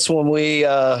about this when we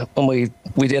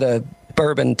did a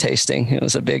bourbon tasting. It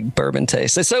was a big bourbon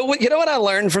taste. So you know what I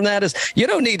learned from that is you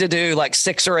don't need to do like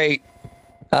 6 or 8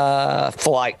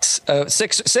 flights,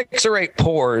 6 or 8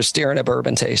 pours during a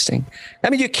bourbon tasting. I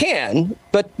mean, you can,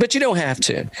 but you don't have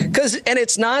to, and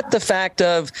it's not the fact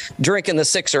of drinking the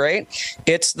 6 or 8.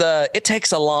 It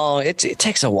takes a while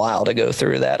to go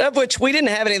through that, of which we didn't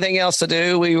have anything else to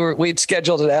do. We'd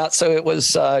scheduled it out. So it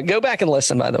was, go back and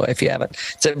listen, by the way, if you haven't.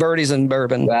 It's at Birdies and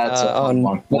Bourbon. That's a fun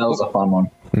one. That was a fun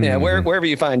one. Yeah, wherever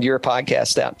you find your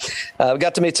podcast out. We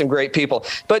got to meet some great people.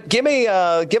 But give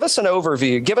us an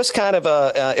overview. Give us kind of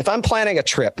if I'm planning a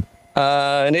trip,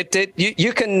 and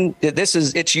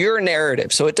it's your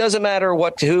narrative. So it doesn't matter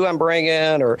who I'm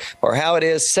bringing or how it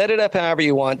is. Set it up however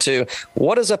you want to.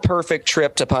 What does a perfect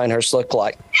trip to Pinehurst look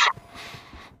like?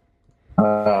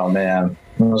 Oh man,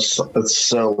 it's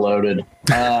so loaded.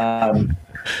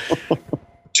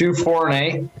 2, 4, and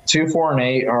 8. 2, 4, and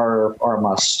 8 are a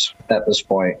must at this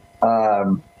point.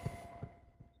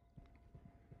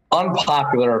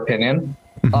 Unpopular opinion.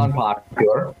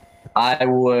 Unpopular. I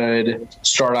would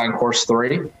start on course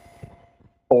 3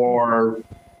 or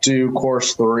do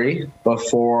course 3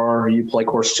 before you play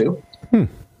course 2.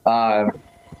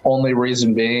 Only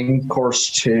reason being, course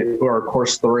 2 or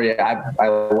course 3. I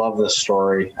love this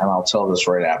story, and I'll tell this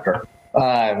right after.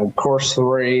 Course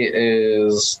 3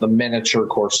 is the miniature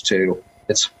course 2.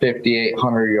 It's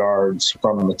 5,800 yards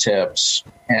from the tips,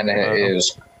 and it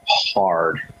is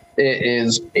hard. It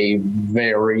is a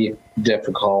very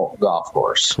difficult golf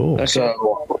course. Cool. Okay.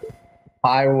 So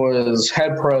I was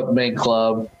head pro at the main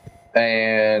club,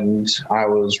 and I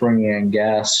was ringing in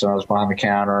guests, and I was behind the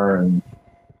counter, and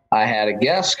I had a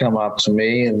guest come up to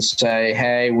me and say,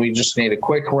 "Hey, we just need a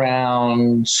quick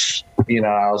round." You know,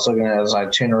 I was looking at his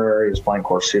itinerary. He's playing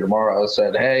course 2 tomorrow. I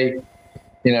said, "Hey,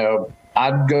 you know,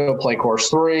 I'd go play course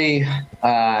 3.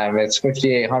 It's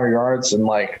 5,800 yards, and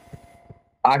like,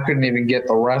 I couldn't even get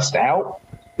the rest out."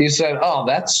 He said, "Oh,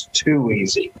 that's too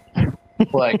easy.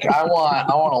 Like, I want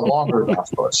a longer golf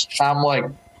course." I'm like,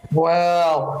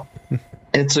 "Well,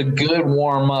 it's a good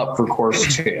warm up for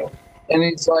course 2." And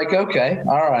he's like, "Okay,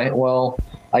 all right. Well,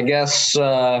 I guess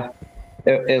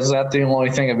is that the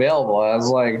only thing available?" I was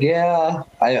like, "Yeah.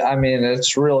 I mean,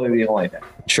 it's really the only thing."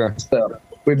 Sure. So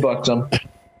we booked him.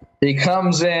 He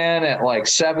comes in at like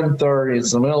 7:30.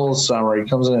 It's the middle of the summer. He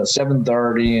comes in at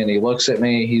 7:30, and he looks at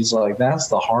me. He's like, "That's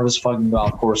the hardest fucking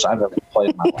golf course I've ever played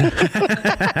in my life."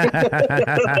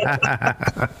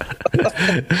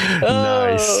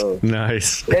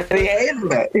 Nice. And he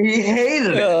hated it. He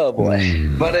hated it. Oh boy.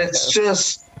 But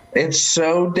it's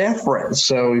so different.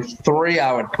 So 3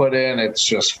 I would put in. It's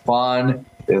just fun.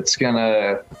 It's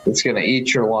gonna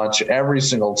eat your lunch every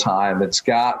single time. It's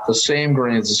got the same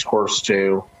greens as course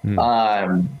 2.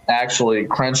 Actually,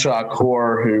 Crenshaw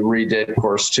Core, who redid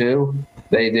course 2,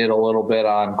 they did a little bit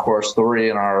on course 3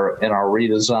 in our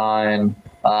redesign,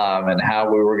 and how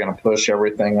we were going to push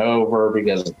everything over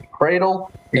because of the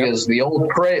cradle. Because the old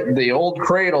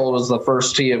cradle was the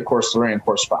first tee of course 3 and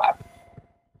course 5.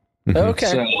 Okay.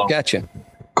 So, Gotcha.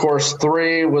 Course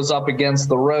 3 was up against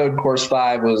the road. Course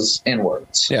 5 was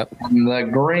inwards. Yep. And the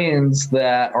greens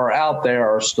that are out there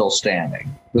are still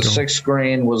standing. The 6th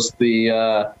green was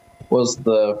the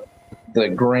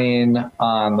green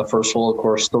on the first hole of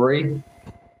course 3,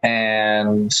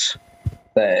 and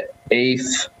the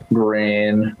 8th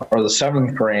green or the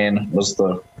 7th green was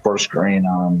the first green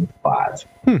on 5.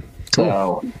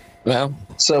 So. Well,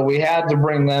 So we had to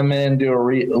bring them in,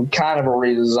 do kind of a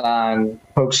redesign,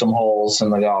 poke some holes in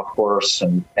the golf course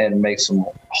and make some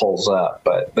holes up.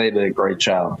 But they did a great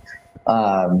job.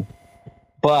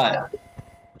 But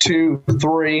 2,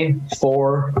 3,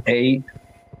 4, 8, hit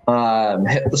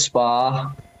the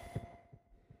spa.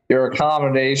 Your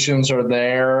accommodations are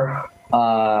there.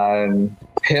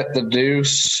 Hit the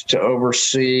deuce to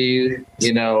oversee,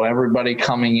 everybody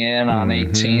coming in on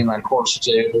 18 on course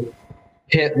 2.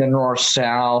 Hit the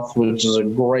north-south, which is a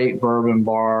great bourbon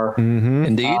bar.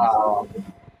 indeed.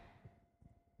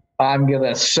 I'm going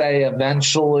to say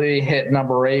eventually hit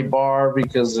number 8 bar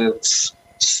because it's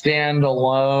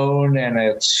standalone and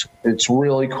it's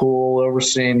really cool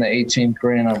overseeing the 18th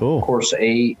green on course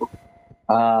 8.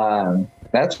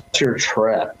 That's your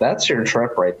trip. That's your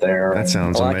trip right there. That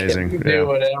sounds amazing. You can do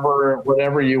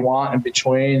whatever you want in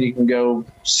between. You can go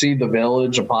see the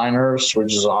village of Pinehurst,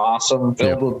 which is awesome,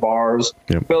 filled with bars,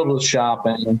 filled with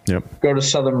shopping. Go to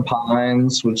Southern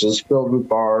Pines, which is filled with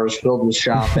bars, filled with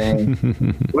shopping.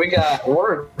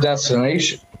 We're a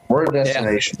destination. We're a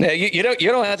destination. Yeah, you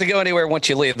don't have to go anywhere once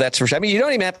you leave. That's for sure. I mean, you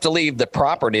don't even have to leave the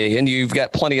property, and you've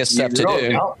got plenty of stuff to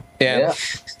do. Yeah.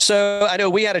 So I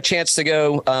know we had a chance to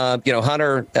go.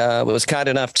 Hunter was kind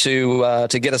enough to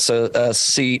get us a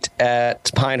seat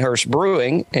at Pinehurst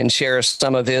Brewing and share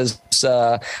some of his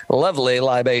lovely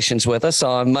libations with us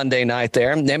on Monday night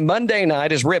there. And Monday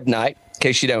night is rib night, in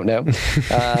case you don't know.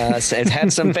 So it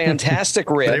had some fantastic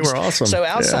ribs. They were awesome. So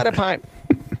outside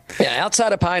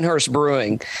of Pinehurst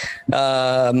Brewing,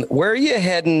 where are you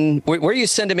heading? Where are you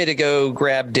sending me to go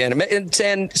grab dinner?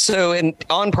 And so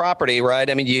on property, right?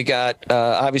 I mean, you got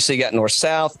obviously you got North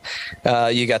South,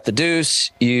 you got the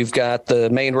Deuce, you've got the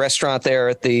main restaurant there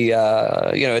at the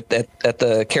at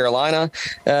the Carolina.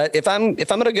 If I'm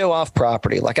going to go off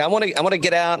property, like I want to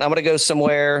get out, I want to go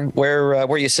somewhere. Where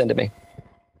are you sending me?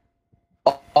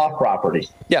 Off property.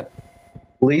 Yeah.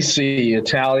 Lisi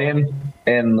Italian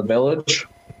in the Village.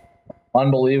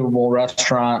 Unbelievable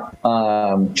restaurant.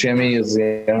 Jimmy is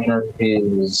the owner. He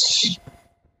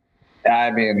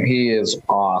is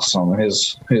awesome.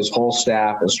 His whole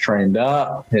staff is trained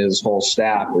up. His whole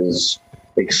staff is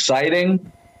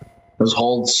exciting. His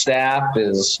whole staff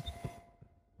it's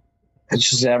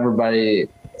just everybody.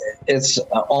 It's an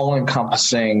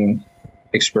all-encompassing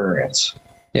experience.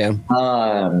 Yeah.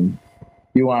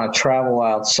 you want to travel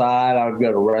outside, I would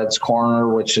go to Red's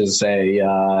Corner, which is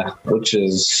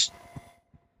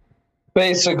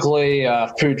basically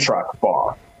a food truck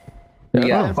bar. You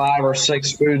got 5 or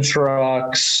 6 food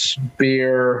trucks,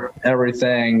 beer,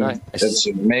 everything. Nice.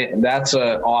 That's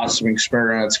an awesome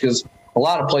experience because a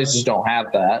lot of places don't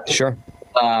have that. Sure.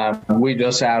 We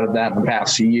just added that in the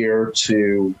past year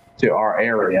to our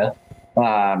area.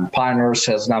 Pinehurst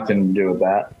has nothing to do with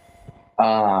that.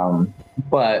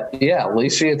 But yeah,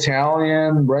 Lacey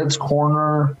Italian, Red's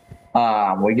Corner.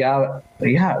 We got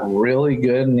really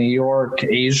good New York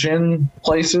Asian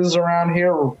places around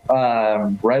here.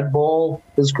 Red Bull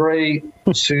is great.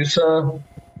 Sousa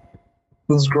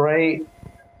is great.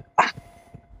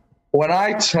 When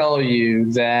I tell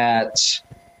you that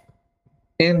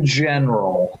in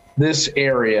general, this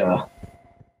area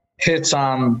hits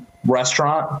on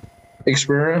restaurant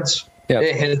experience,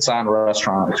 it hits on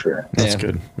restaurant experience. That's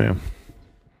good. Yeah.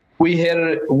 We hit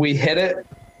it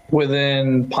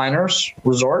within Pinehurst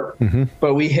Resort,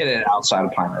 but we hit it outside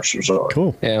of Pinehurst Resort.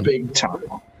 Cool. Yeah. Big time.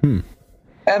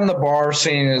 And the bar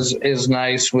scene is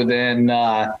nice within,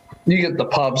 you get the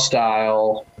pub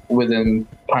style within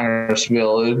Pinehurst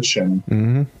Village, and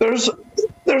there's a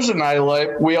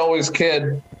nightlife. We always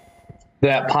kid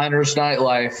that Pinehurst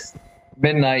nightlife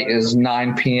midnight is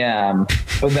 9 p.m.,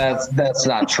 but that's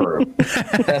not true.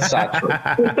 That's not true.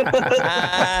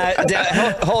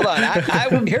 Hold on.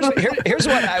 Here's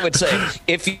what I would say.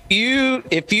 If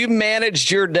you managed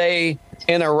your day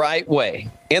in a right way,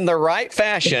 in the right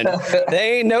fashion,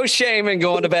 there ain't no shame in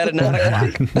going to bed at 9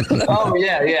 o'clock. Oh,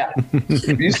 yeah.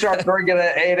 If you start drinking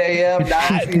at 8 a.m.,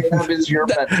 9 p.m. is your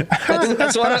bedtime.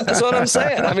 That's what I'm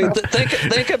saying. I mean,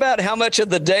 think about how much of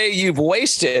the day you've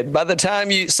wasted by the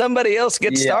time somebody else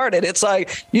gets started. It's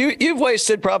like you've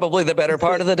wasted probably the better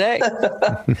part of the day.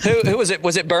 Who was it?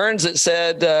 Was it Burns that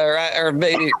said, or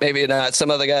maybe not some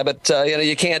other guy, but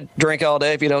you can't drink all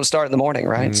day if you don't start in the morning,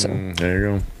 right? So there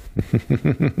you go.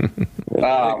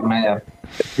 Oh man,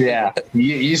 yeah,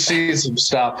 you see some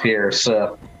stuff here,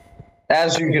 so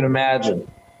as you can imagine.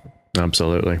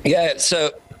 Absolutely. Yeah.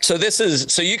 So this is,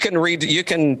 so you can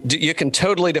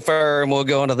totally defer, and we'll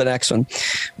go on to the next one.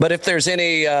 But if there's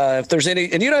any, and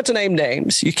you don't have to name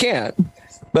names, you can't.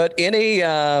 But any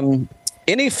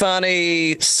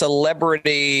funny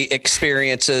celebrity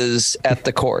experiences at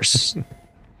the course.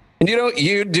 And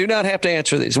you do not have to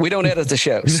answer these. We don't edit the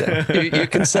show, so you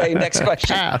can say next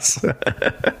question. Pass.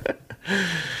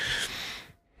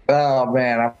 Oh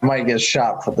man, I might get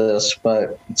shot for this,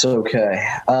 but it's okay.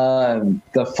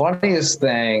 The funniest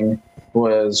thing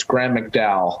was Graham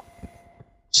McDowell.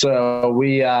 So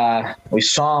we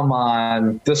saw him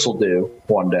on This'll Do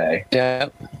one day. Yeah.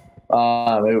 It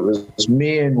was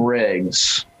me and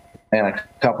Riggs and a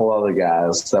couple other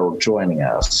guys that were joining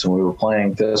us, and we were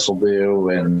playing This'll Do,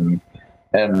 and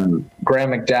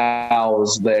Graham McDowell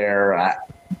was there.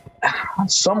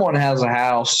 Someone has a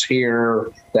house here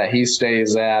that he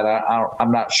stays at.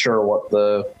 I'm not sure what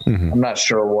the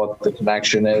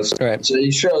connection is. Right. So he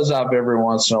shows up every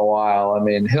once in a while. I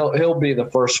mean, he'll be the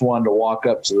first one to walk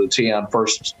up to the tee on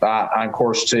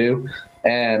course 2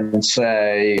 and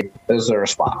say, "Is there a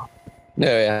spot?" Oh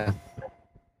yeah.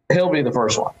 He'll be the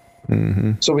first one.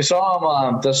 So we saw him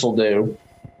on This'll Do.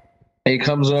 He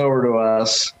comes over to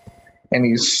us and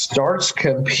he starts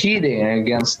competing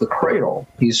against the Cradle.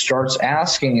 He starts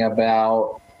asking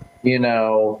about,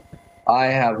 I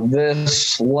have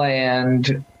this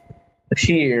land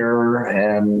here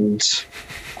and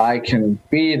I can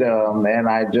beat him. And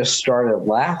I just started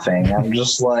laughing. I'm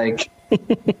just like,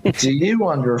 do you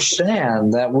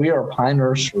understand that we are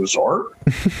Pinehurst Resort?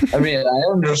 I mean,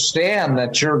 I understand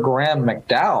that you're Graham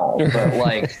McDowell, but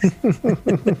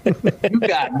you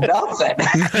got nothing.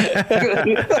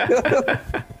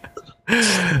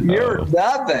 You're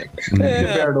nothing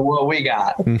compared to what we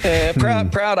got.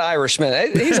 Proud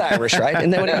Irishman. He's Irish, right?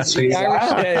 And then Yes, he's he's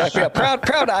Irish. Yeah.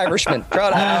 Proud Irishman.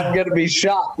 I'm going to be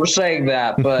shot for saying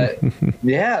that, but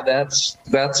yeah, that's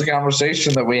the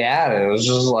conversation that we had. It was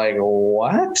just like,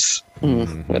 what?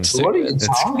 What are you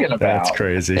talking about? That's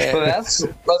crazy. But that's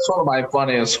one of my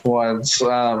funniest ones.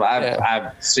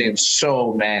 I've seen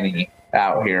so many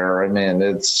out here. I mean,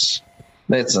 it's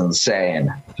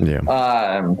insane.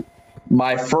 Yeah.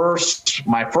 My first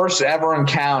ever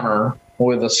encounter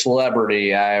with a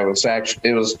celebrity, it was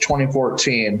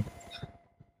 2014,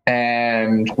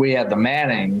 and we had the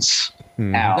Mannings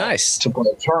out to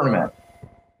play a tournament.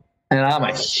 And I'm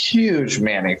a huge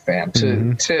Manning fan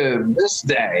to this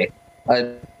day,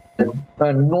 an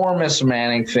enormous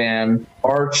Manning fan.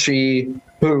 Archie,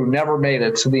 who never made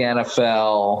it to the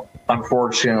NFL,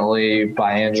 unfortunately,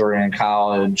 by injury in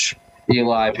college.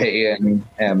 Eli, Peyton,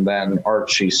 and then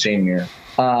Archie Sr.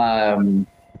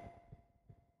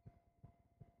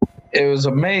 It was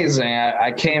amazing.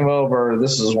 I came over.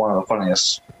 This is one of the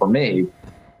funniest for me.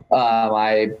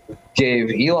 I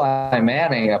gave Eli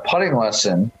Manning a putting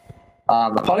lesson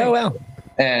on the putting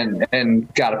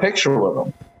and got a picture with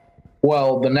him.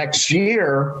 Well, the next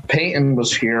year, Peyton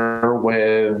was here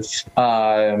with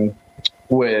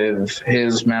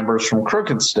his members from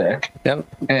Crooked Stick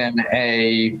and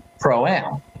a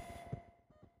Pro-Am.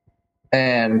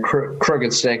 And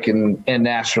Crooked Stick in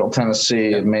Nashville,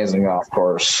 Tennessee, amazing golf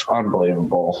course,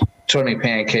 unbelievable. Tony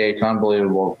Pancake,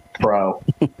 unbelievable pro.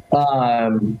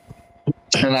 And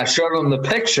I showed him the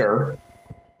picture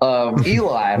of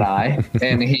Eli and I,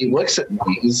 and he looks at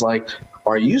me. He's like,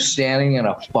 "Are you standing in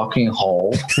a fucking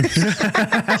hole?"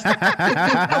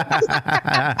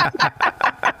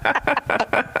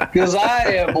 Because I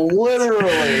am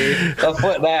literally a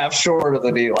foot and a half shorter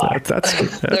than Eli.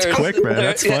 That's quick, man.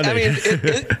 That's funny. I mean,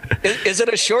 is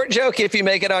it a short joke if you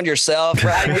make it on yourself?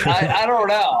 Right? I don't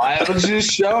know. I was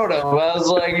just showing him. I was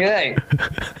like, "Hey,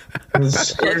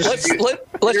 let's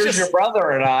here's your brother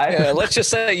and I." Yeah, let's just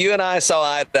say you and I saw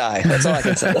eye to eye. That's all I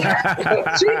can say.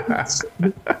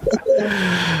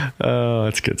 Oh,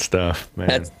 that's good stuff,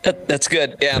 man. That's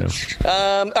good. Yeah.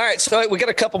 All right. So we got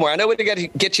a couple more. I know we got to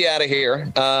get you out of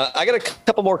here. I got a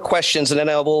couple more questions, and then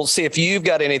we'll see if you've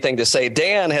got anything to say.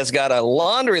 Dan has got a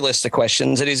laundry list of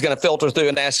questions that he's going to filter through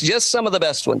and ask just some of the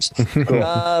best ones.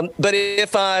 But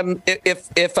if I'm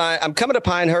coming to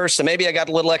Pinehurst, and maybe I got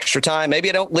a little extra time, maybe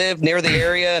I don't live near the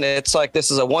area, and it's like this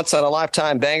is a once in a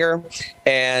lifetime banger,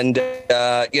 and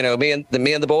me and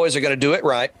the boys are going to do it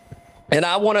right. And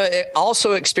I want to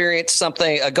also experience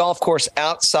a golf course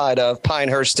outside of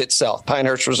Pinehurst itself,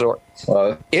 Pinehurst Resort.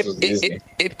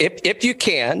 If you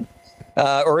can,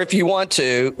 or if you want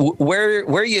to, where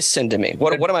are you sending me?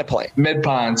 What am I playing? Mid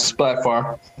Pines by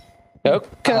far.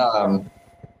 Okay.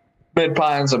 Mid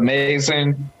Pines,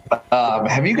 amazing.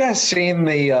 Have you guys seen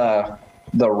the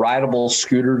rideable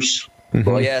scooters?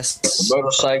 Well, yes.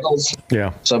 Motorcycles.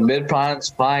 Yeah. So Mid Pines,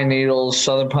 Pine Needles,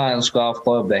 Southern Pines Golf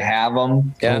Club, they have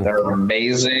them. Yeah. They're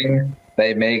amazing.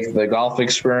 They make the golf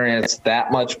experience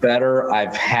that much better.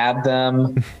 I've had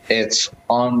them. It's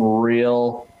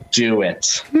unreal. Do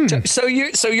it. So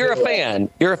you're a fan.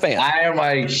 You're a fan. I am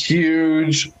a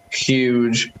huge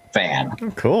fan.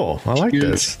 Cool. I like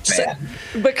this.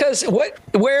 Because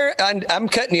I'm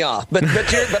cutting you off, but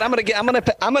I'm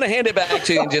gonna hand it back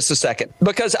to you in just a second,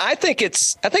 because I think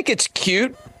it's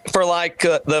cute for like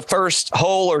the first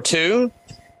hole or two.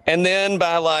 And then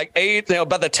by like 8,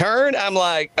 by the turn, I'm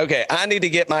like, okay, I need to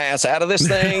get my ass out of this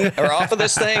thing or off of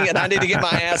this thing, and I need to get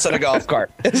my ass in a golf cart.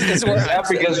 Is that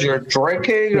because you're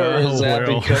drinking, or is that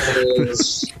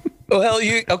because? Well,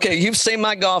 you've seen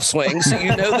my golf swing, so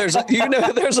there's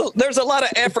a lot of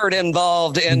effort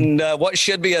involved in what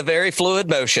should be a very fluid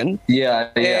motion.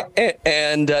 Yeah.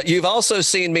 And you've also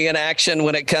seen me in action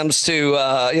when it comes to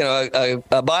a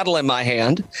bottle in my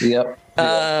hand. Yep.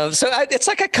 So it's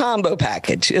like a combo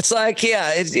package. It's like, you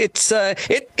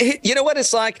know what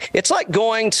it's like? It's like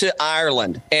going to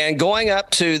Ireland and going up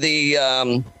to the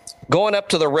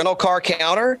rental car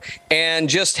counter and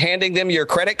just handing them your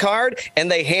credit card, and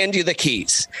they hand you the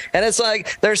keys. And it's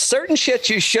like, there's certain shit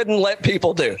you shouldn't let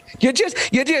people do. You just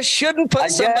shouldn't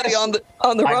put somebody on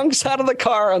the wrong side of the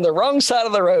car, on the wrong side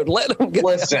of the road. Let them get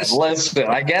listen.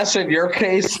 I guess in your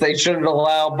case, they shouldn't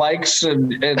allow bikes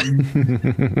and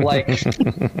like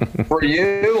for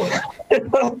you,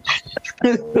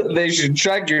 they should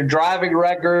check your driving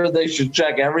record. They should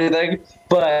check everything.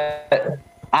 But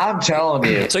I'm telling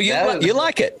you. So you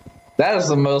like it? That is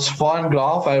the most fun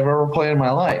golf I've ever played in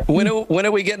my life. When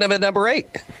are we getting them at number 8?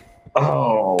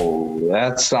 Oh,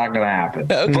 that's not going to happen.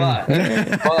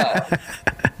 Okay. But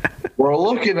we're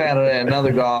looking at it at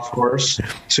another golf course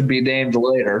to be named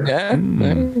later. Yeah.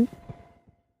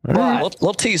 But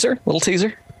little teaser.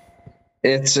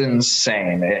 it's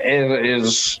insane. It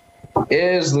is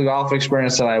the golf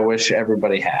experience that I wish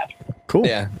everybody had. Cool.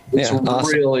 Yeah. It's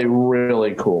awesome. really,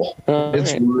 really cool.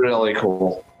 It's really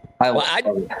cool. Have you had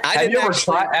it? Have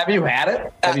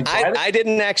you tried it? I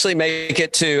didn't actually make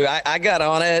it to. I got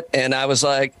on it and I was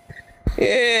like,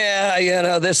 yeah,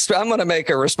 I'm going to make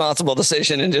a responsible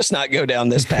decision and just not go down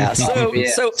this path.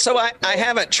 So I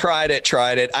haven't tried it.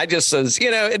 I just was,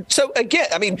 so again,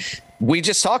 I mean, we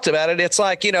just talked about it. It's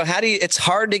like, it's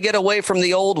hard to get away from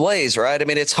the old ways, right? I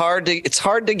mean, it's hard to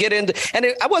get into, and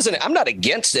I'm not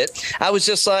against it. I was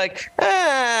just like,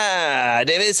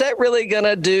 is that really going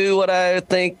to do what I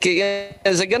think?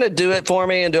 Is it going to do it for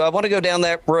me? And do I want to go down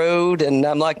that road? And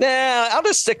I'm like, nah, I'll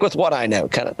just stick with what I know,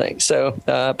 kind of thing. So,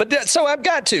 so I've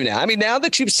got to now. I mean, now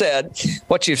that you've said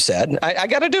what you've said, I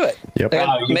got to do it. Yep.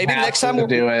 Maybe next time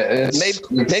do it.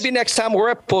 Maybe next time we're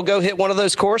up, we'll go hit one of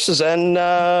those courses and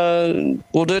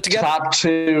we'll do it together.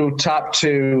 Top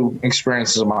two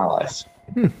experiences of my life.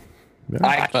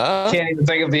 I can't even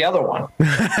think of the other one.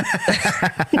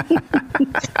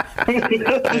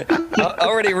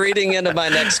 Already reading into my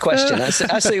next question. I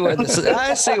see where this is.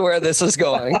 I see where this is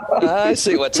going. I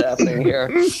see what's happening here.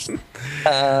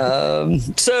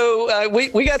 So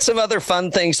we got some other fun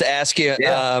things to ask you,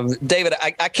 David.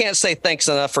 I can't say thanks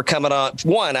enough for coming on.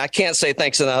 One, I can't say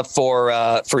thanks enough for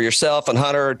yourself and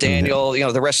Hunter, Daniel,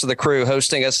 the rest of the crew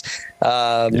hosting us.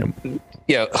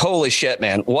 Holy shit,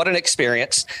 man! What an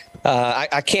experience.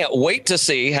 I can't wait to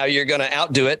see how you're going to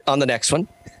outdo it on the next one.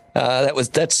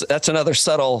 That's another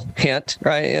subtle hint,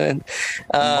 right?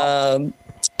 What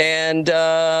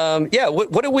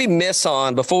did we miss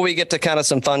on before we get to kind of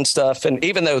some fun stuff? And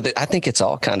even though I think it's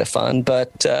all kind of fun,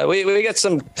 but we got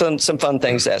some fun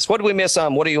things to ask. What did we miss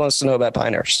on? What do you want us to know about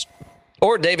Pinehurst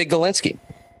or David Galinsky?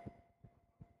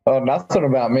 Oh, nothing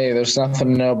about me. There's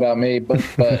nothing to know about me, but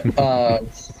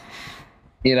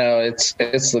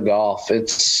it's the golf.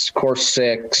 It's course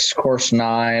 6, course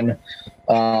 9,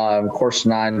 course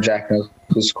 9, Jack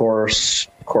Nicklaus course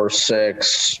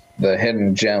 6, the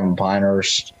Hidden Gem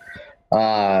Pinehurst.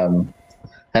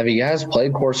 Have you guys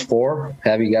played course 4?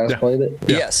 Have you guys played it?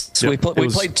 Yeah. Yes. Yeah. We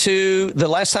played 2. The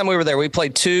last time we were there, we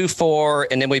played 2, 4,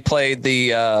 and then we played the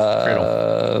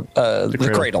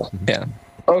Cradle. Yeah.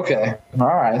 Okay. All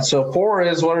right. So 4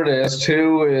 is what it is.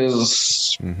 2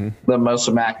 is the most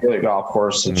immaculate golf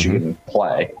course that you can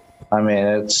play. I mean,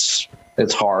 it's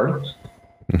hard.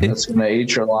 It's going to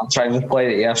eat your lunch. I just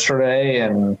played it yesterday,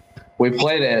 and we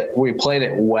played it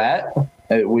wet.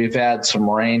 We've had some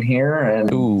rain here, and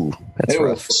it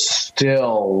was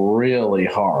still really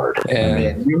hard. I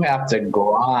mean, you have to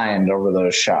grind over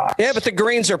those shots. Yeah, but the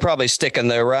greens are probably sticking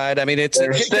though, right? I mean,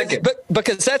 they're sticking. But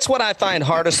because that's what I find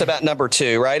hardest about number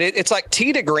 2, right? It's like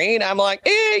tee to green. I'm like,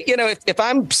 if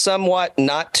I'm somewhat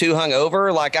not too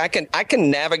hungover, like I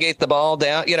can navigate the ball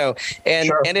down, and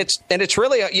sure. and it's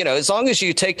really, as long as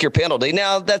you take your penalty.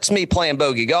 Now that's me playing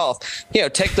bogey golf.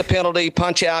 Take the penalty,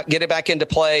 punch out, get it back into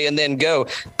play, and then go.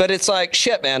 But it's like,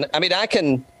 shit, man. I mean, I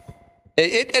can.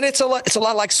 It's a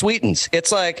lot like Sweetens.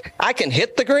 It's like I can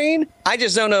hit the green. I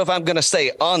just don't know if I'm going to stay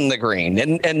on the green,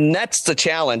 and that's the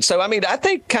challenge. So I mean, I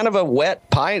think kind of a wet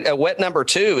number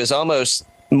 2 is almost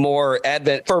more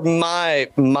for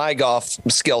my golf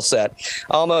skill set,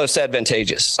 almost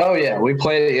advantageous. Oh yeah, we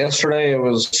played it yesterday. It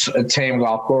was a tame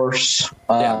golf course.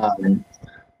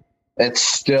 It's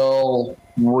still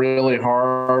really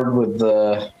hard with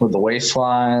the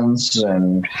waistlines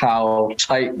and how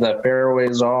tight the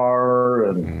fairways are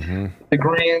and the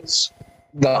greens,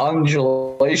 the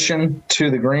undulation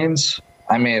to the greens.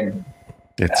 I mean,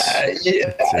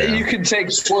 you can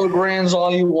take slow greens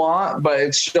all you want, but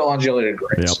it's still undulated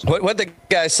greens. Yep. What the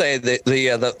guys say?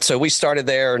 So we started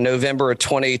there November of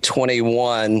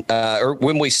 2021, or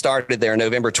when we started there,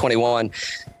 November 21.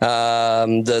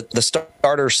 The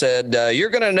starter said,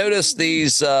 "You're going to notice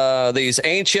these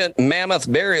ancient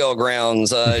mammoth burial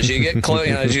grounds as you get close,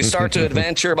 as you start to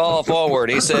advance your ball forward."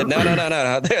 He said, "No.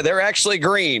 They're actually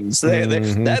greens.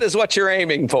 That is what you're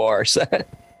aiming for." So.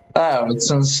 Oh, it's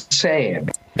insane.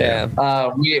 Yeah.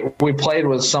 We played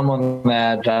with someone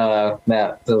that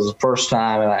was the first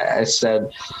time, and I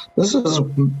said,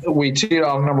 we teed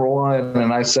off number 1,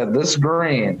 and I said, this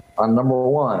green on number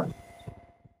 1,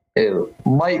 it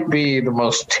might be the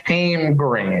most tame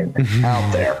green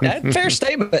out there. Fair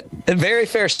statement. A very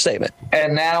fair statement.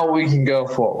 And now we can go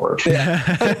forward. Yeah,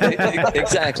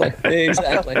 exactly.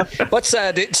 What's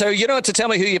so you don't have to tell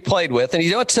me who you played with, and you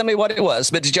don't have to tell me what it was,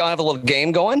 but did y'all have a little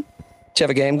game going? Did you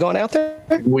have a game going out there?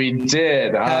 We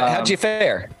did. How'd you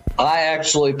fare? I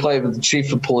actually played with the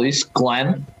chief of police,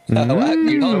 Glenn. I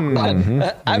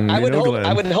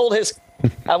would hold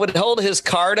I would hold his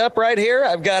card up right here.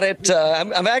 I've got it.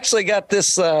 I've actually got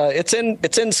this. It's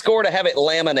in Score to have it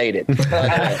laminated.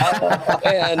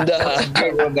 And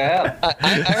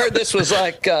I heard this was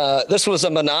like this was a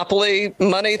Monopoly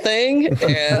money thing.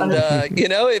 And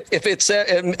if it's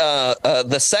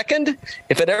the second,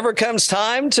 if it ever comes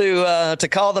time to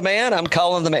call the man, I'm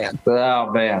calling the man.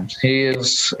 Oh man, he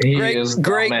is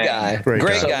great guy.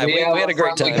 Great guy. We had a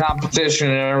great time.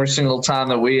 Competition every single time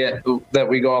that we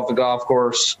go off the golf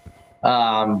course.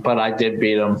 But I did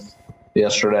beat him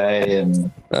yesterday,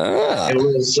 and it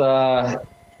was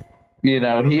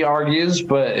he argues,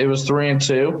 but it was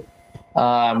 3-2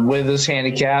 with his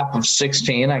handicap of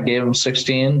 16. I gave him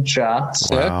 16 shots.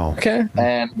 Wow. Okay.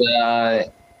 And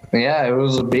it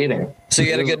was a beating. So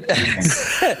you had a good.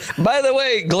 By the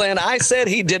way, Glenn, I said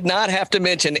he did not have to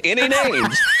mention any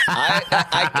names.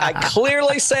 I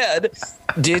clearly said,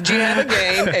 "Did you have a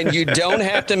game?" And you don't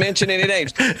have to mention any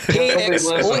names. He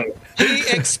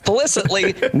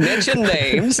explicitly mentioned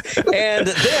names, and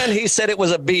then he said it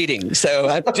was a beating.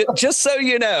 So just so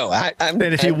you know, and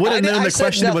if he would have known the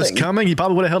question was coming, he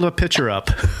probably would have held a picture up.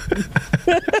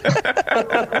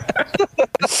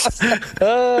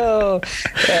 Oh,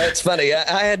 it's funny.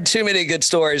 I had too many good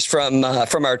stories from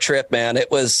our trip, man.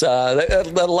 It was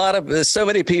a lot of so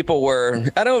many people were.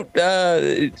 I don't.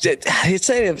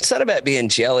 It's not about being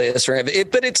jealous or anything,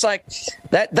 but it's like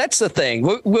that. That's the thing.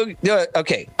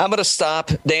 Okay, I'm going to stop,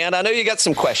 Dan. I know you got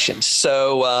some questions,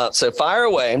 so fire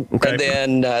away, okay.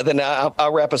 And then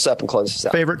I'll wrap us up and close this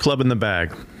out. Favorite club in the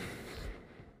bag.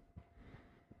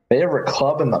 Favorite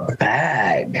club in the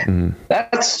bag.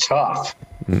 That's tough.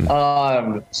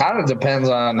 Kind of depends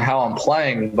on how I'm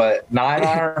playing, but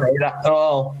 9-iron.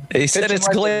 Oh, he said it's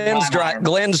Glenn's driver.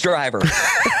 Glenn's driver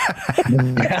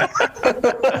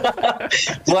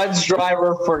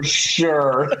for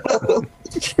sure.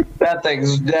 That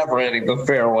thing's never hitting the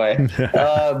fairway.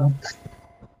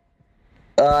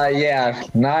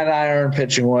 9-iron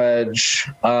pitching wedge.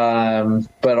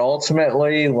 But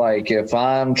ultimately, like if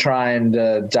I'm trying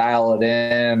to dial it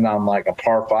in on like a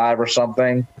par 5 or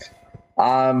something,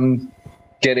 I'm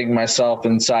getting myself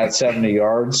inside 70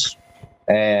 yards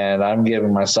and I'm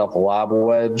giving myself a lob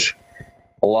wedge.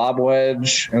 A lob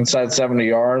wedge inside 70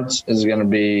 yards is going to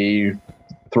be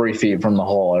 3 feet from the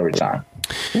hole every time.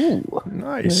 Ooh,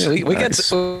 nice. We got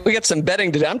some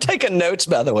betting to do. I'm taking notes,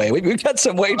 by the way. We've got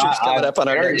some wagers coming up on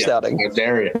our next outing. I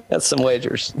dare you. Got some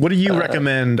wagers. What do you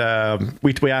recommend?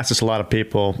 We asked this a lot of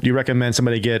people. Do you recommend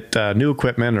somebody get new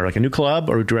equipment or like a new club,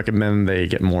 or do you recommend they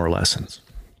get more lessons?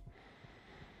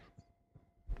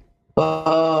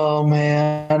 Oh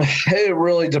man, it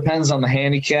really depends on the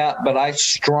handicap, but I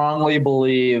strongly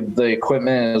believe the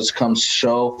equipment has come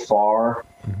so far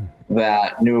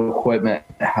that new equipment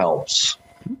helps.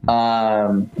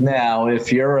 Now,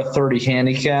 if you're a 30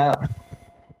 handicap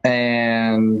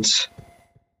and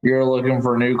you're looking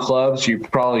for new clubs, you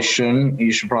probably shouldn't.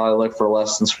 You should probably look for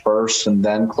lessons first and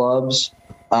then clubs.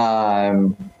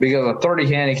 Because a 30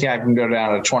 handicap can go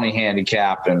down to 20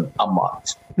 handicap in a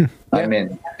month. I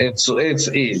mean, it's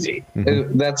easy.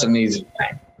 That's an easy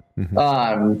thing.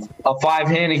 A 5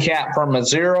 handicap from a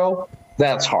 0,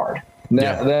 that's hard.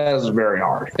 That is very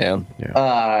hard.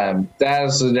 That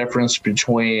is the difference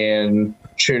between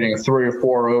shooting 3 or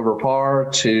 4 over par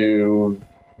to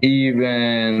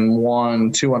even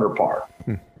 1-2 under par.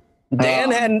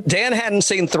 Dan hadn't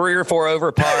seen 3 or 4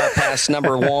 over par past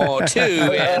number 1 or 2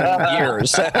 in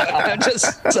years. I'm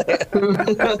just saying.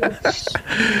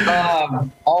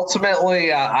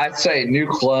 Ultimately, I'd say new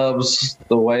clubs,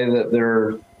 the way that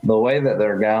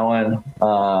they're going.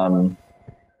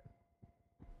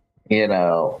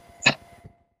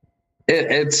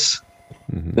 It's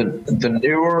the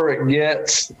newer it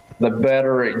gets, the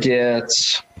better it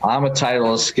gets. I'm a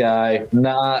Titleist guy,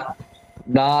 not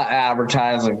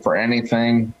advertising for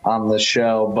anything on the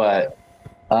show, but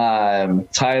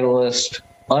Titleist,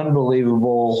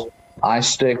 unbelievable. I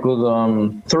stick with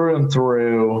them through and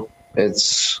through.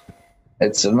 It's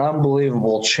an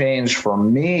unbelievable change for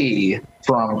me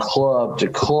from club to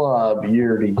club,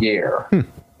 year to year,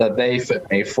 that they fit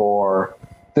me for.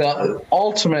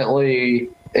 Ultimately,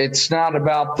 it's not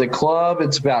about the club,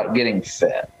 it's about getting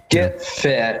fit. Get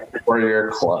fit for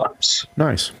your clubs.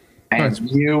 Nice. And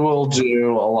you will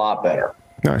do a lot better.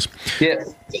 Nice. Get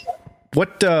fit.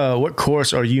 What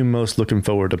course are you most looking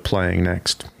forward to playing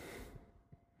next?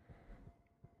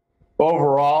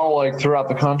 Overall, like throughout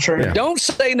the country? Yeah. Don't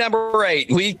say number 8.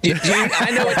 I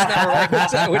know it's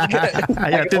number 8.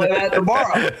 I can play that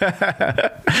tomorrow.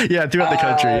 Yeah, throughout the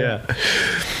country, yeah.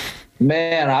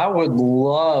 Man, I would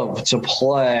love to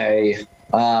play.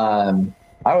 I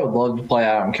would love to play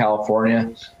out in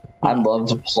California. I'd love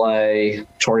to play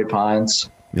Torrey Pines.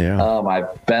 Yeah.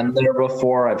 I've been there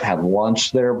before. I've had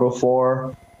lunch there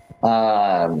before.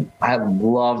 I'd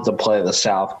love to play the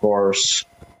South Course,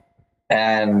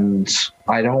 and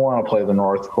I don't want to play the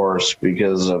North Course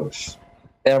because of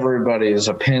everybody's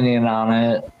opinion on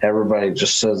it. Everybody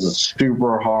just says it's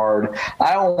super hard.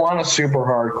 I don't want a super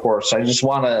hard course. I just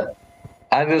want a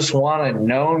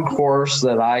known course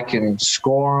that I can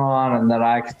score on and that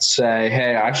I could say,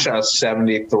 hey, I shot a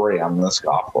 73 on this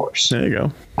golf course. There you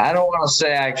go. I don't want to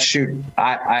say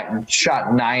I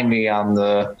shot 90 on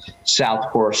the South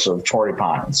Course of Torrey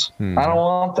Pines. I don't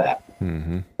want that.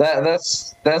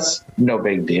 That's no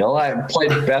big deal. I played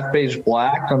Bethpage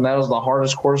Black, and that was the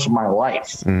hardest course of my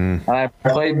life. And I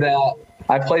played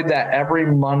that every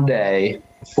Monday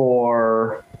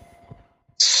for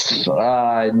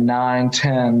 9,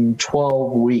 10,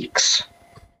 12 weeks.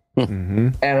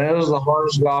 And it was the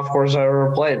hardest golf course I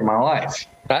ever played in my life.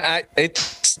 I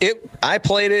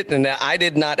played it, and I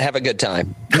did not have a good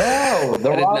time. No, I did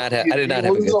not have a good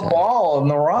time. Ball in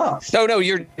the rough. No,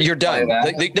 you're done.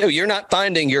 No, you're not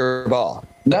finding your ball.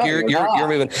 No, you're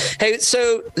moving. Hey,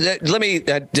 so let me.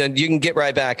 You can get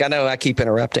right back. I know I keep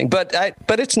interrupting, but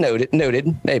it's noted,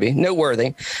 maybe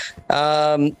noteworthy.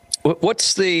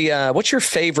 What's your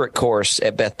favorite course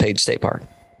at Bethpage State Park?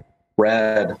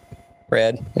 Red.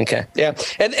 Okay. Yeah.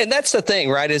 And that's the thing,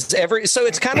 right? So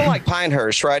it's kind of like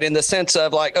Pinehurst, right? In the sense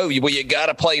of like, you got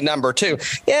to play number 2.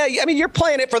 Yeah. I mean, you're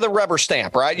playing it for the rubber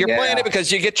stamp, right? You're playing it because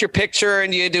you get your picture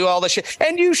and you do all the shit,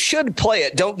 and you should play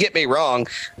it. Don't get me wrong.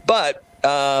 But,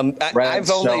 I've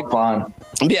only, so fun.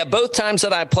 Yeah. Both times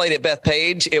that I played at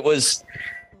Bethpage, it was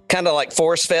kind of like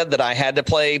force fed that I had to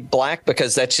play black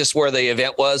because that's just where the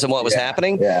event was and what was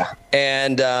happening. Yeah.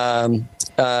 And,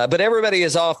 but everybody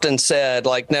has often said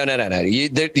like, no. You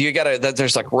gotta,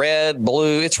 there's like red,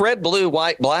 blue. It's red, blue,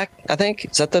 white, black. I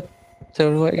think. Is that the,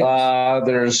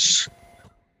 there's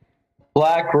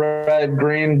black, red,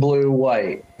 green, blue,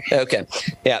 white. Okay.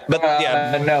 Yeah. But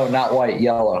no, not white,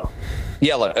 yellow.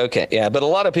 Yellow. Okay. Yeah. But a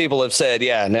lot of people have said,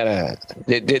 no.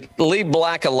 Leave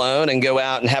black alone and go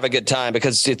out and have a good time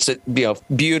because it's,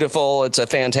 beautiful. It's a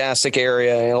fantastic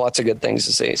area and lots of good things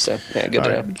to see. So yeah, good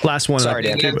to know. Last one. Sorry,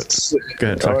 Dan. Go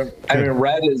ahead. Sorry. I mean,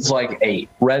 red is like 8.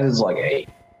 Okay.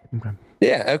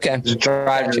 Yeah. Okay. You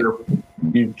drive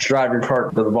your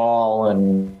cart to the ball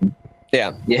and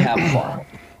you have fun.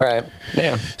 Right.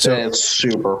 Yeah. So it's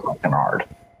super fucking hard.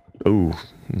 Ooh.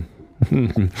 All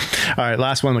right,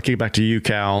 last one. I'll kick it back to you,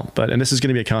 Cal. And this is going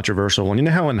to be a controversial one. You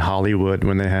know how in Hollywood,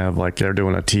 when they have they're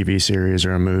doing a TV series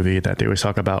or a movie, that they always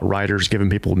talk about writers giving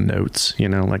people notes.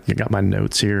 Like you got my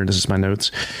notes here. This is my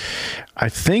notes. I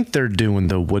think they're doing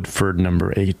the Woodford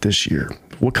number 8 this year.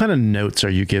 What kind of notes are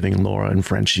you giving Laura and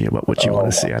Frenchie about what you want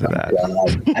to see out of that?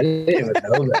 God. I didn't even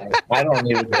know that. I don't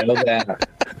even know that.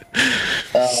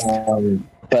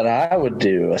 But I would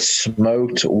do a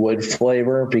smoked wood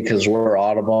flavor because we're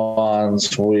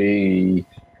Audubons. We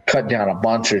cut down a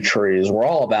bunch of trees. We're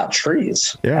all about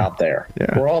trees out there.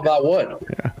 Yeah. We're all about wood.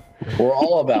 Yeah. We're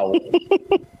all about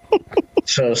wood.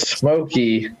 So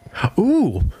smoky.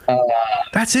 Ooh,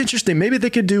 that's interesting. Maybe they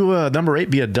could do number 8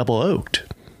 be a double oaked.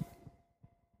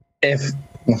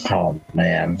 Oh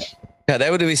man. Yeah, that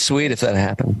would be sweet if that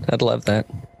happened. I'd love that.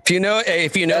 If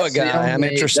you know a guy, I'm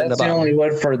interested about. That's the him. only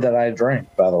Woodford that I drink,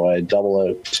 by the way, double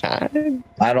oaked. I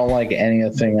don't like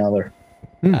anything other.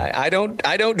 I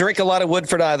don't drink a lot of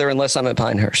Woodford either, unless I'm at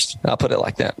Pinehurst. I'll put it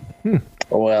like that.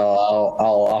 Well,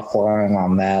 I'll offline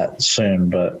on that soon,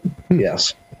 but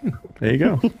yes. There you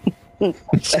go.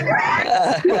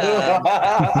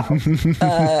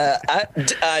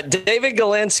 David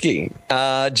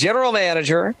Galinsky, general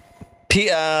manager.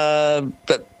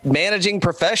 Managing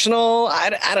professional.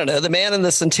 I don't know, the man in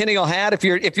the Centennial hat. If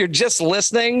you're just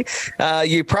listening,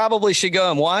 you probably should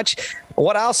go and watch.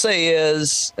 What I'll say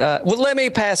is, let me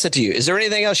pass it to you. Is there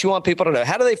anything else you want people to know?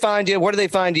 How do they find you? Where do they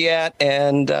find you at?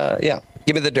 And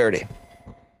give me the dirty.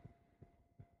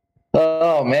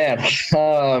 Oh man,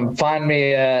 find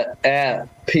me at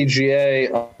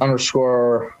PGA_SKI.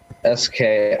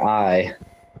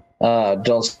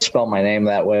 Don't spell my name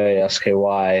that way.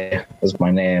 SKY is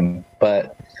my name.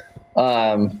 But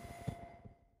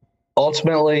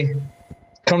ultimately,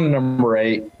 come to number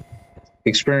 8,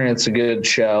 experience a good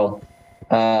show,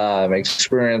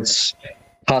 experience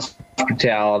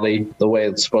hospitality the way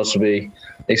it's supposed to be,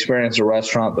 experience a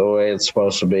restaurant the way it's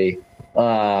supposed to be.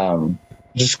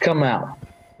 Just come out.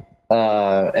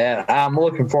 And I'm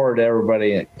looking forward to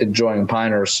everybody enjoying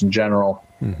Pinehurst in general.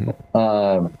 Mm-hmm.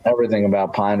 Everything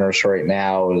about Pinehurst right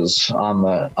now is on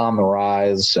the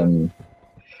rise, and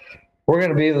we're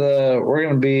gonna be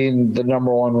the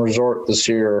number one resort this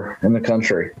year in the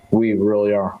country. We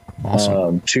really are.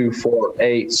 Awesome. 2, 4,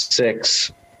 8,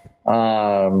 6.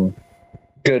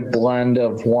 Good blend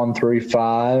of 1, 3,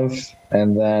 5,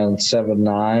 and then 7,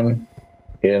 9.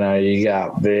 You know, you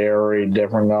got very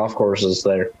different golf courses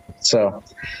there. So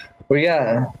we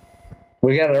got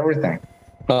everything.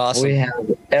 Awesome. We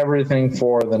have everything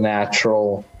for the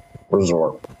natural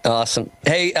resort. Awesome.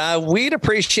 Hey, we'd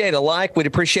appreciate a like. We'd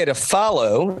appreciate a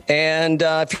follow. And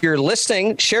if you're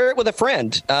listening, share it with a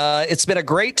friend. It's been a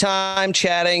great time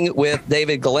chatting with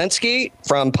David Galinsky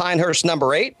from Pinehurst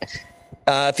number 8.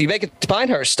 If you make it to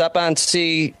Pinehurst, stop by and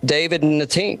see David and the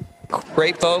team.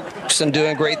 Great folks and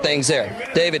doing great things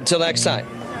there. David, until next time.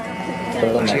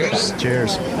 Cheers.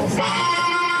 Cheers.